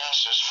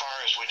progress as far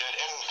as we did.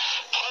 And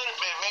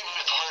maybe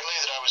partly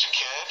that I was a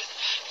kid,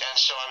 and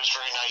so I was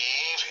very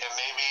naive, and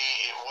maybe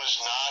it was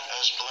not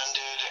as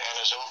blended and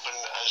as open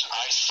as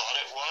I thought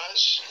it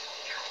was.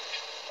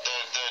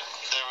 That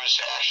there was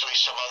actually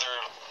some other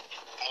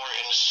more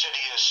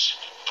insidious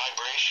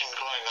vibration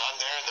going on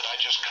there that I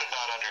just could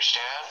not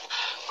understand.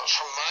 But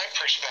from my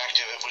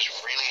perspective, it was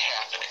really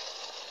happening.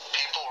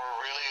 People were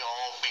really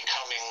all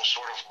becoming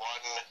sort of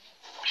one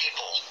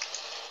people.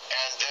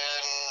 And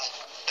then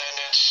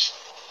it's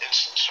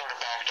sort of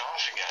backed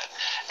off again.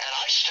 And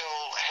I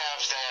still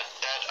have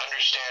that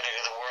understanding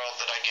of the world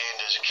that I gained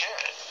as a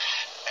kid.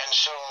 And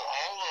so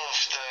all of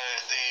the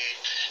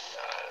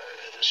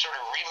sort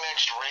of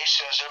remixed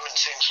racism and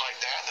things like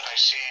that I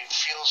see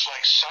feels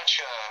like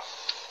such a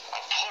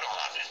put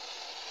on.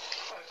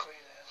 I agree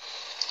there.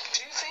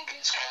 Do you think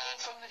it's coming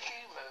from the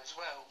humour as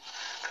well?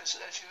 Because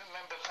as you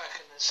remember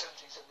back in the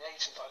 70s and the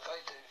 80s, like I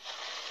do,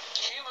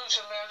 humour's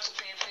allowed to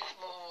be a bit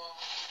more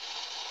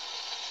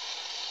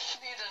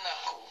near the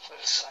knuckle,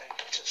 let's say,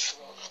 just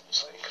for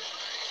argument's sake.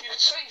 You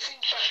could say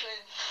things back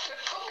then,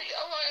 they're probably,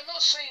 alright, I'm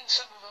not saying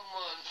some of them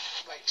weren't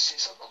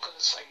racist, I'm not going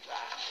to say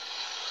that.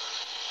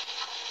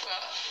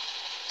 But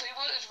they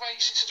weren't as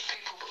racist as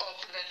people are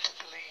led to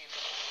believe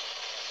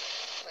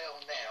they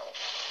are now.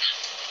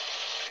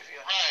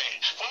 Right.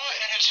 Well,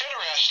 and it's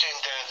interesting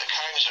the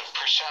kinds of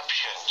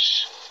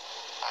perceptions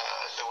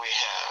that we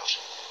have,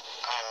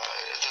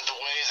 the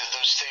way that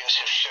those things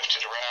have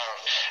shifted around.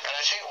 And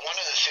I think one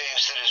of the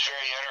things that is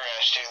very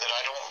interesting that I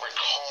don't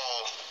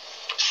recall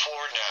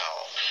before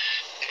now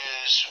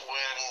is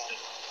when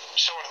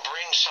someone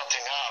brings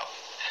something up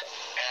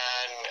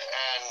and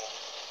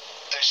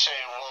they say,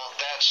 well,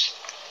 that's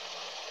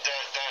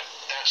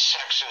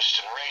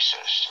sexist and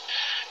racist.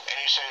 And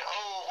you say,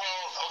 oh,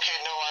 well, okay,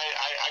 no, I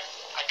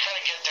kind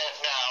of get that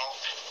now,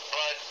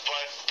 but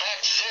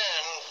back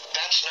then,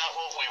 that's not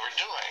what we were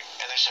doing.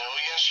 And they say, oh,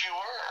 yes, you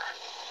were.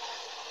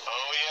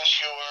 Oh, yes,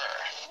 you were.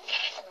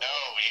 No,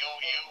 you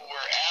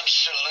were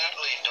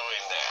absolutely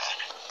doing that.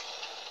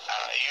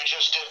 You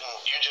just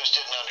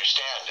didn't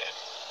understand it.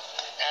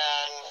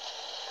 And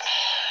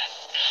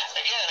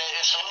again,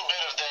 it's a little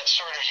bit of that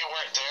sort of you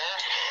weren't there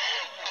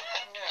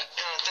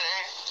kind of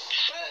thing.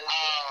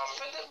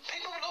 But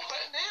people look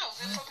back now.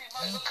 They probably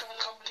might look at a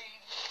comedy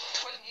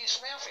 20 years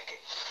from now thinking,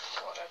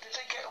 God, how did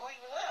they get away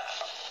with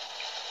that?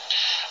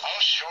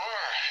 Oh, sure.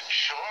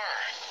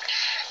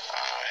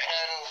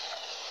 And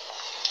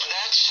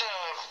that's,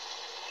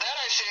 that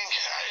I think,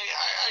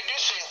 I do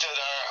think that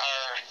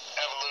our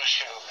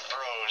evolution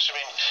grows. I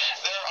mean,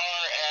 there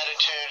are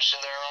attitudes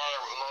and there are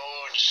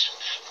modes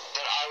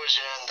that I was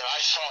in that I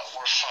thought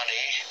were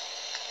funny,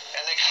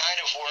 and they kind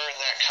of were in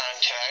that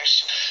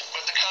context,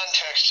 but the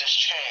context has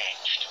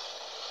changed.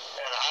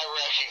 And I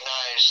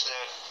recognize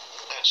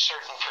that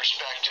certain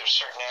perspectives,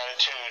 certain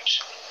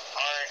attitudes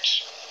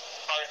aren't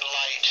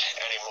light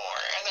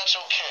anymore, and that's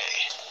okay.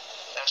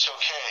 That's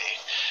okay.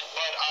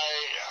 But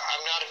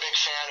I'm not a big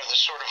fan of the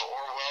sort of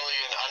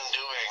Orwellian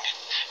undoing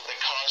that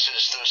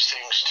causes those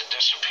things to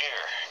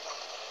disappear.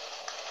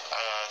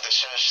 That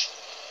says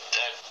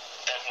that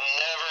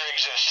never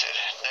existed,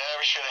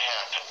 never should have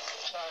happened.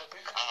 No,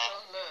 because we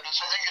don't learn.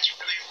 So I think it's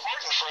really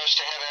important for us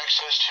to have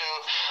access to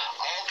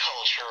all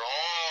culture,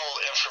 all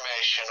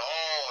information,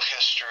 all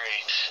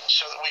history,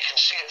 so that we can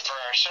see it for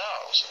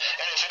ourselves.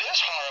 And if it is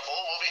horrible,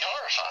 we'll be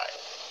horrified.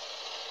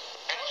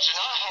 And if it's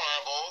not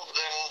horrible,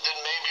 then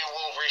maybe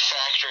we'll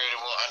refactor it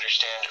and we'll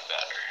understand it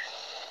better.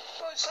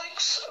 Well, it's like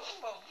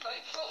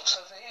books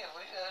over here.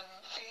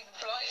 Ian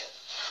Blyton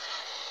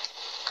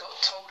got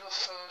told off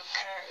for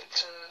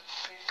character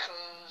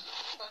because...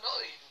 No,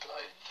 not Ian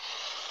Blyton.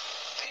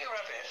 Peter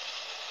Rabbit.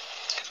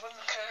 Because one of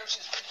the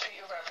characters,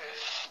 Peter Rabbit,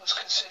 was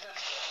considered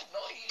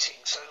not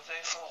eating, so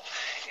therefore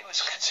it was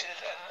considered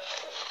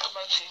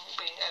promoting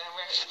being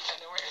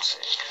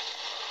anorexic.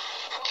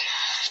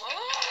 What?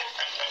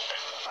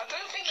 I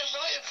don't think the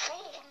writer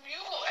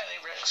knew what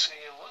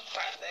anorexia was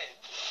back then.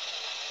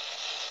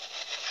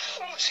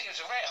 Obviously he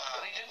was around,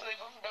 but they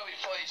wouldn't know it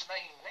by his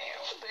name now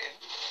then.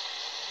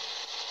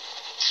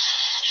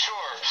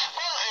 Sure.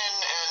 Well, and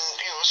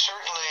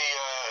certainly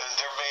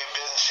there may have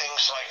been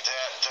things like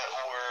that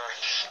were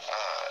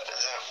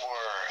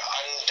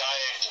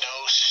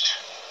undiagnosed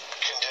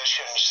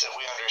conditions that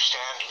we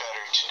understand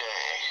better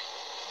today.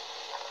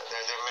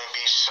 There may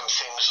be some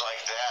things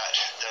like that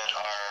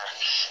are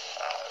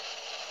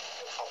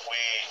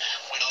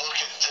we look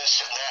at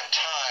this at that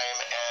time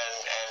and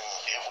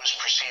it was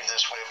perceived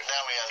this way, but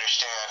now we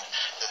understand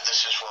that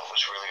this is what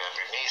was really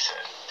underneath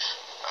it.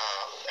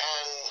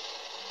 And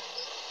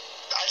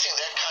I think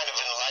that kind of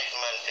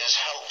enlightenment is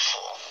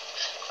helpful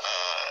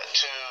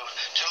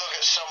to look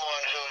at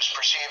someone who is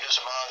perceived as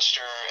a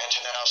monster and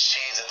to now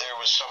see that there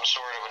was some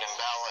sort of an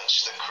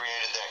imbalance that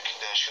created that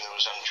condition that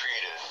was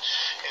untreated.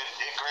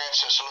 It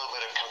grants us a little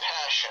bit of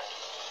compassion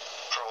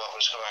for what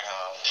was going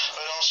on,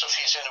 but also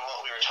feeds into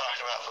what we were talking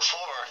about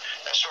before,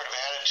 that sort of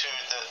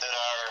attitude that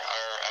our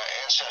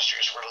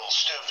ancestors were a little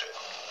stupid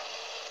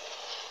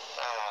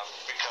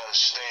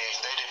because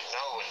they didn't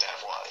know what that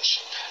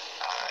was,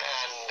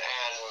 and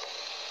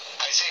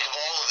I think of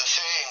all of the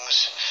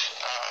things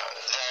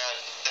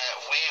that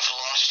we've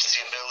lost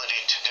the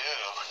ability to do.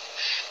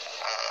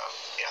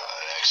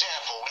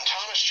 Example, when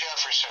Thomas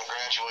Jefferson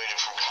graduated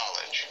from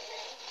college,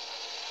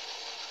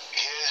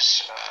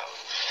 his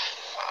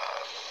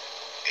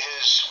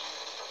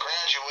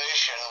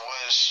graduation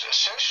was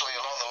essentially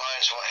along the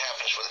lines of what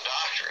happens with a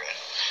doctorate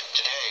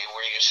today,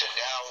 where you sit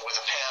down with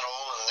a panel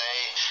and they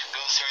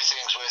go through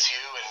things with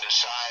you and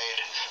decide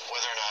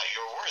whether or not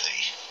you're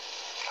worthy.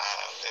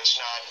 It's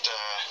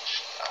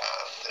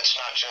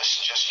not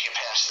just you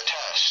pass the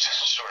test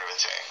sort of a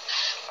thing.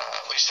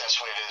 At least that's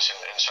the way it is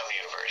in some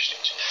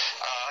universities.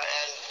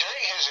 And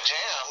during his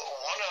exam,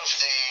 one of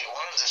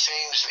the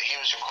things that he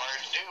was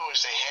required to do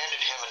was they handed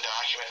him a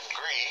document in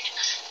Greek,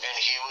 and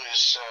he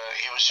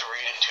was to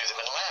read it to them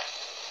in Latin,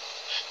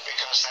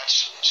 because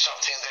that's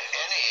something that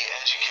any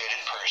educated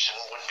person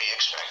would be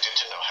expected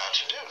to know how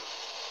to do.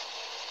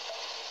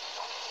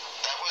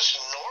 That was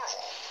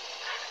normal.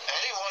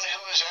 Anyone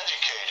who is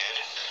educated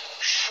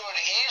should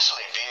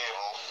easily be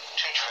able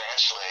to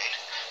translate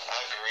a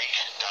Greek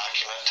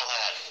document to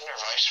Latin or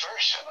vice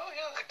versa. Oh,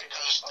 yeah,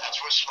 because that's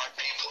what smart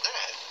people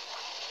did.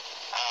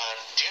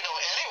 Do you know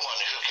anyone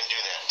who can do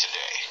that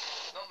today?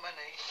 Not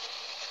many.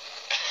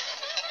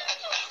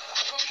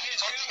 I'll probably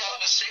use Google.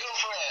 Not a single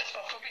friend.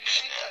 I'll probably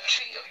cheat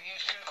and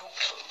use Google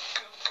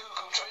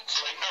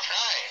Translate.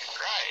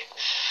 Right.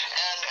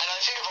 And I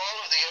think of all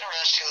of the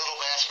interesting little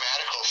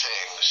mathematical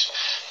things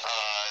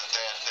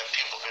that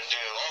people could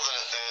do, all the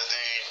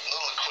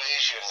little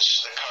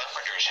equations that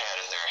carpenters had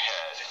in their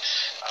head,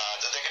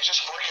 that they could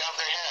just work out in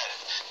their head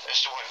as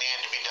to what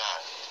needed to be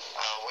done.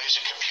 Ways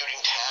of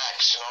computing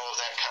tax and all of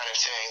that kind of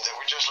thing that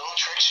were just little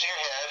tricks in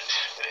your head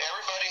that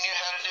everybody knew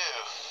how to do.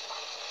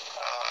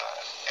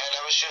 And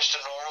that was just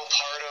a normal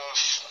part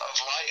of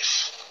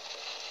life,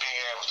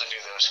 being able to do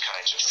those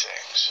kinds of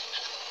things.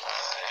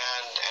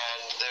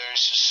 And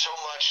there's so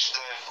much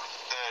that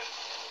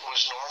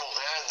was normal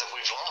then that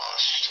we've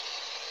lost.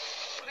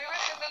 But I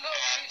reckon a lot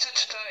of kids of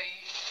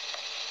today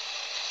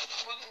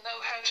wouldn't know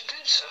how to do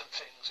certain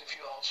things if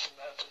you asked them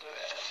how to do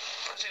it,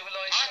 because they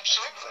rely so much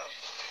on them.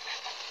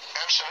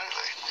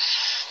 Absolutely.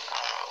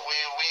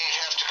 We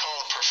have to call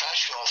a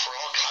professional for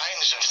all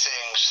kinds of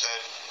things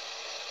that,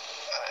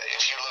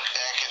 if you look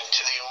back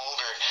into the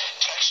older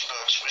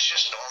textbooks, was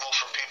just normal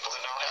for people to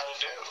know how to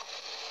do.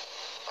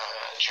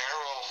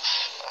 General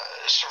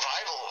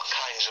survival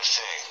kinds of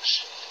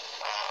things.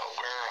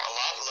 We're a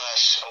lot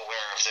less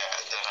aware of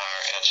that than our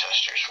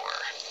ancestors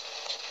were.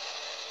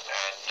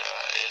 And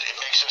it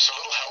makes us a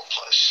little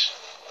helpless.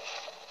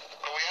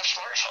 But we have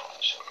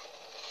smartphones.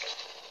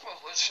 Well,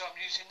 which I'm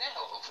using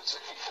now, obviously.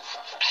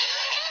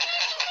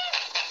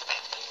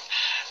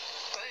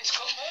 But it's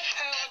got more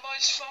power than my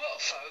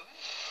smartphone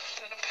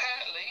than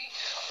apparently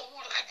all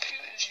the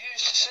computers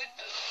used to send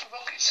the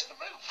rockets to the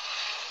moon.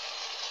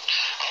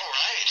 Oh,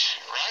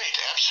 right,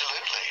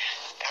 absolutely.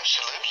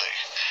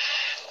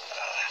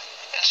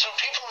 And so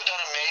people have done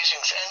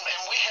amazing things,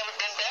 and we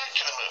haven't been back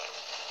to the moon.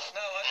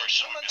 No,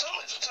 someone told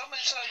me, I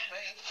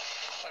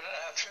don't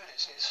know how true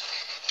this is,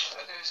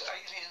 that there's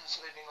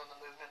aliens living on the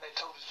moon and they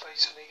told us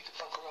basically to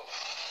bunker off.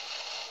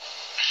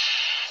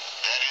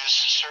 That is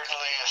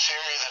certainly a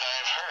theory that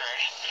I've heard,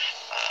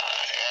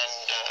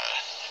 and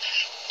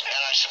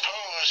I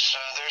suppose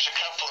there's a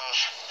couple of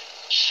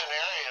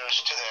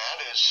scenarios to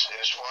that.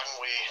 Is one,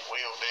 we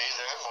obey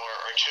them,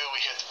 or two, we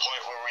hit the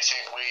point where we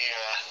think we're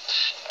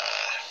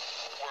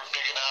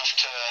big enough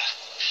to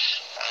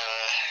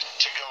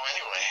go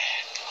anyway,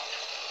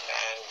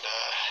 and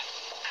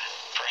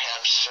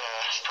perhaps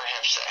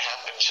that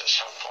happens at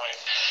some point.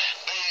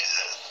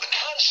 The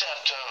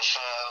concept of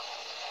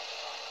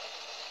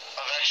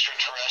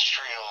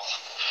extraterrestrial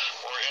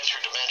or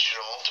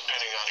interdimensional,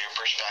 depending on your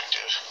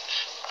perspective,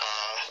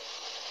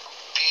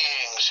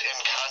 beings in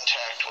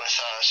contact with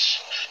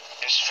us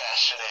is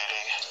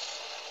fascinating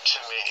to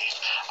me.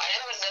 I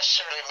haven't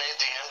necessarily made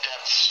the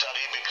in-depth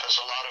study because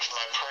a lot of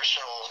my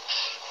personal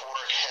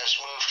work has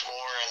moved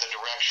more in the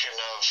direction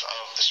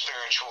of the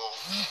spiritual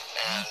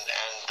and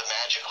the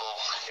magical,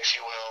 if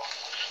you will.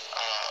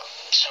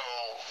 So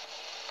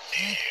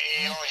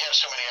you only have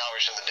so many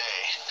hours in the day.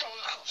 Oh,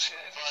 of course,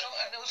 yeah.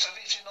 And also, if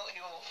it's not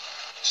your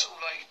sort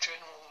of like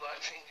general like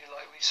thing you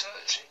like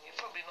researching, you're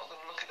probably not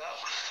going to look it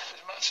up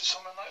as much as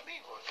someone like me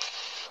would.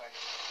 So.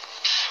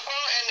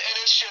 Well, and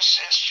it's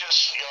just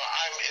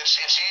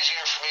it's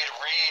easier for me to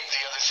read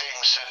the other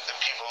things that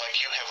people like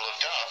you have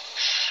looked up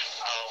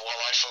while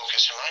I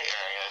focus in my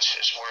area.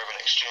 It's more of an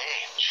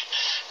exchange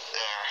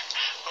there.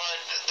 But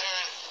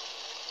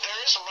there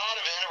is a lot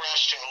of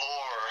interesting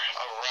lore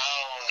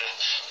around.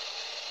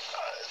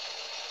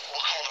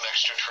 We'll call them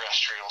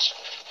extraterrestrials,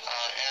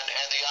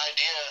 and the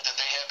idea that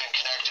they have been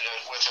connected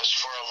with us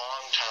for a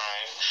long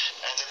time,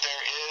 and that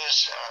there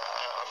is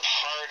a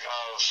part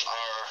of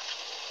our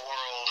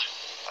world,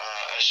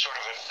 as sort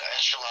of an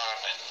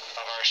echelon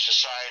of our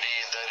society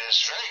that is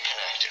very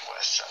connected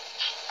with them,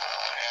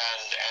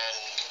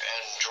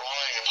 and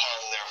drawing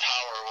upon their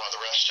power while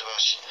the rest of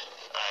us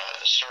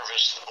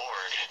service the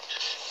Borg.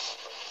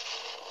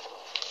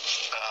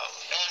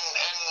 And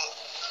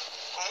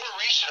more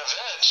recent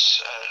events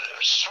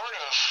sort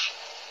of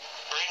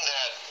bring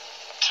that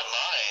to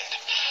mind.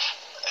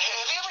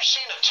 Have you ever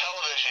seen a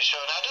television show?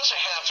 Now, it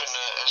doesn't happen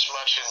as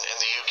much in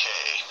the UK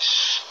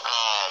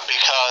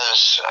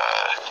because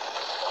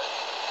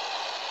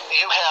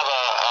you have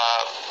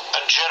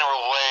a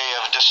general way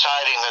of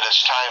deciding that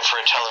it's time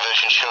for a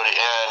television show to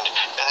end,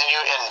 and then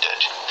you end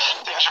it.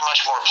 Things are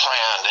much more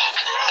planned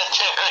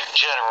there in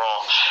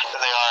general than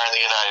they are in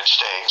the United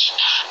States.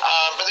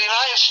 But the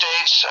United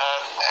States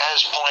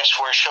has points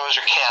where shows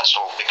are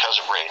canceled because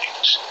of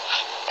ratings,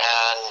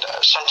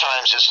 and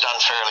sometimes it's done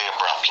fairly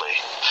abruptly.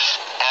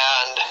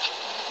 And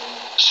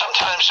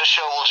sometimes the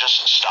show will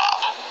just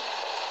stop.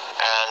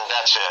 And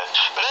that's it.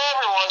 But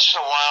every once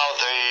in a while,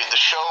 the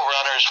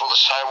showrunners will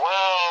decide,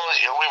 well,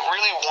 we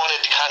really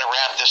wanted to kind of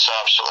wrap this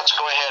up, so let's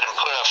go ahead and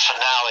put a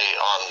finale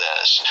on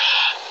this.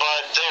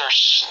 But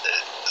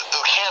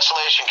the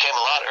cancellation came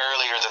a lot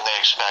earlier than they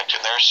expected.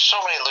 There's so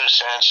many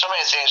loose ends, so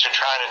many things they're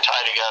trying to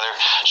tie together,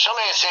 so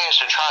many things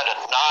they're trying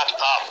to knot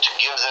up to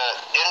give the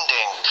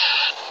ending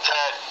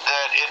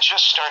that it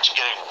just starts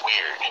getting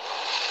weird.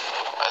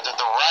 The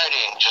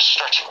writing just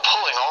starts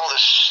pulling all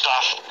this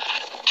stuff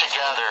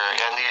together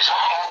in these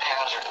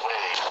haphazard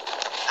ways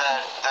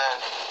that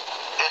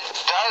it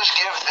does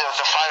give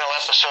the final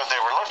episode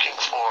they were looking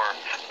for,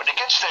 but it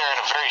gets there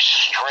in a very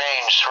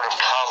strange, sort of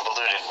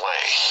convoluted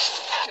way.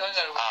 Yeah, I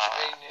know what you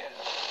mean,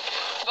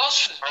 yeah.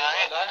 Lost was right?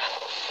 Like that.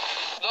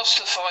 Lost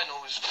the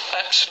final was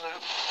absolute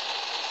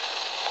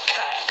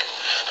cack.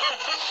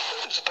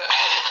 It was a better way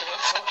to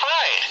look for.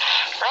 Right.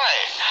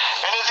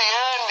 And at the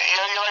end,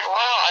 you're like,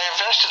 wow, I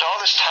invested all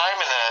this time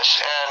in this,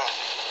 and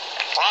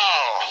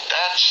wow,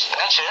 that's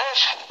it?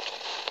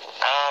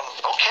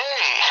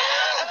 Okay.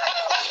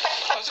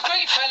 I was a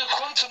great fan of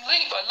Quantum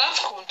Leap. I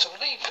love Quantum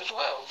Leap as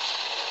well.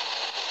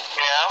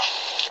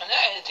 Yeah. And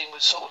that ending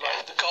was sort of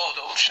like the God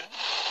option.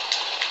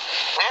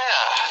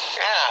 Yeah,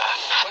 yeah.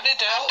 When in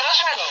doubt,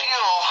 doesn't it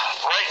feel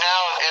right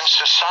now in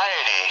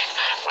society,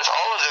 with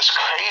all of this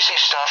crazy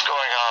stuff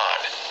going on,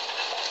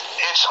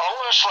 it's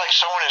almost like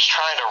someone is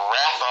trying to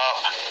wrap up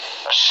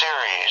a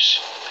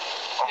series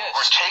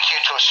or take you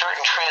to a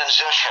certain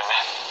transition,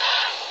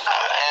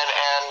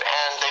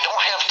 and they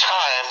don't have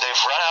time.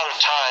 They've run out of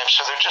time,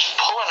 so they're just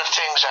pulling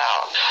things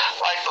out.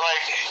 Like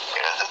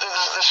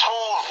this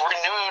whole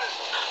renewed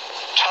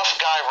tough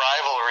guy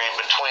rivalry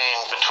between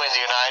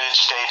the United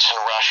States and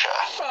Russia.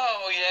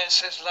 Oh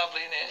yes, it's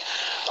lovely, isn't it?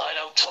 I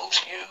don't talk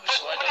to you,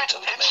 so I don't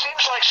talk to It me.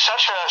 seems like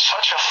such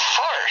a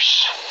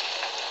farce.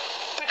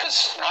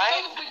 Because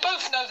we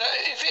both know that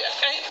if it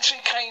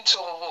actually came to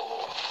a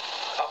war,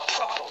 a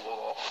proper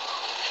war,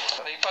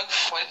 and they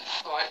both went,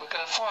 right, we're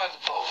going to fire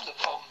the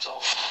bombs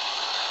off.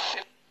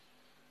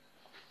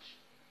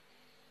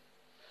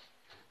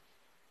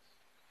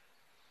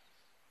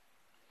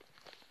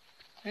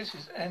 This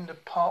is the end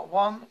of part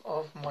 1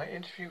 of my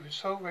interview with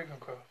Saul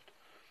Ravencraft.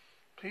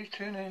 Please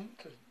tune in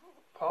to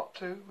part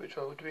 2, which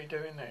I will be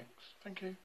doing next. Thank you.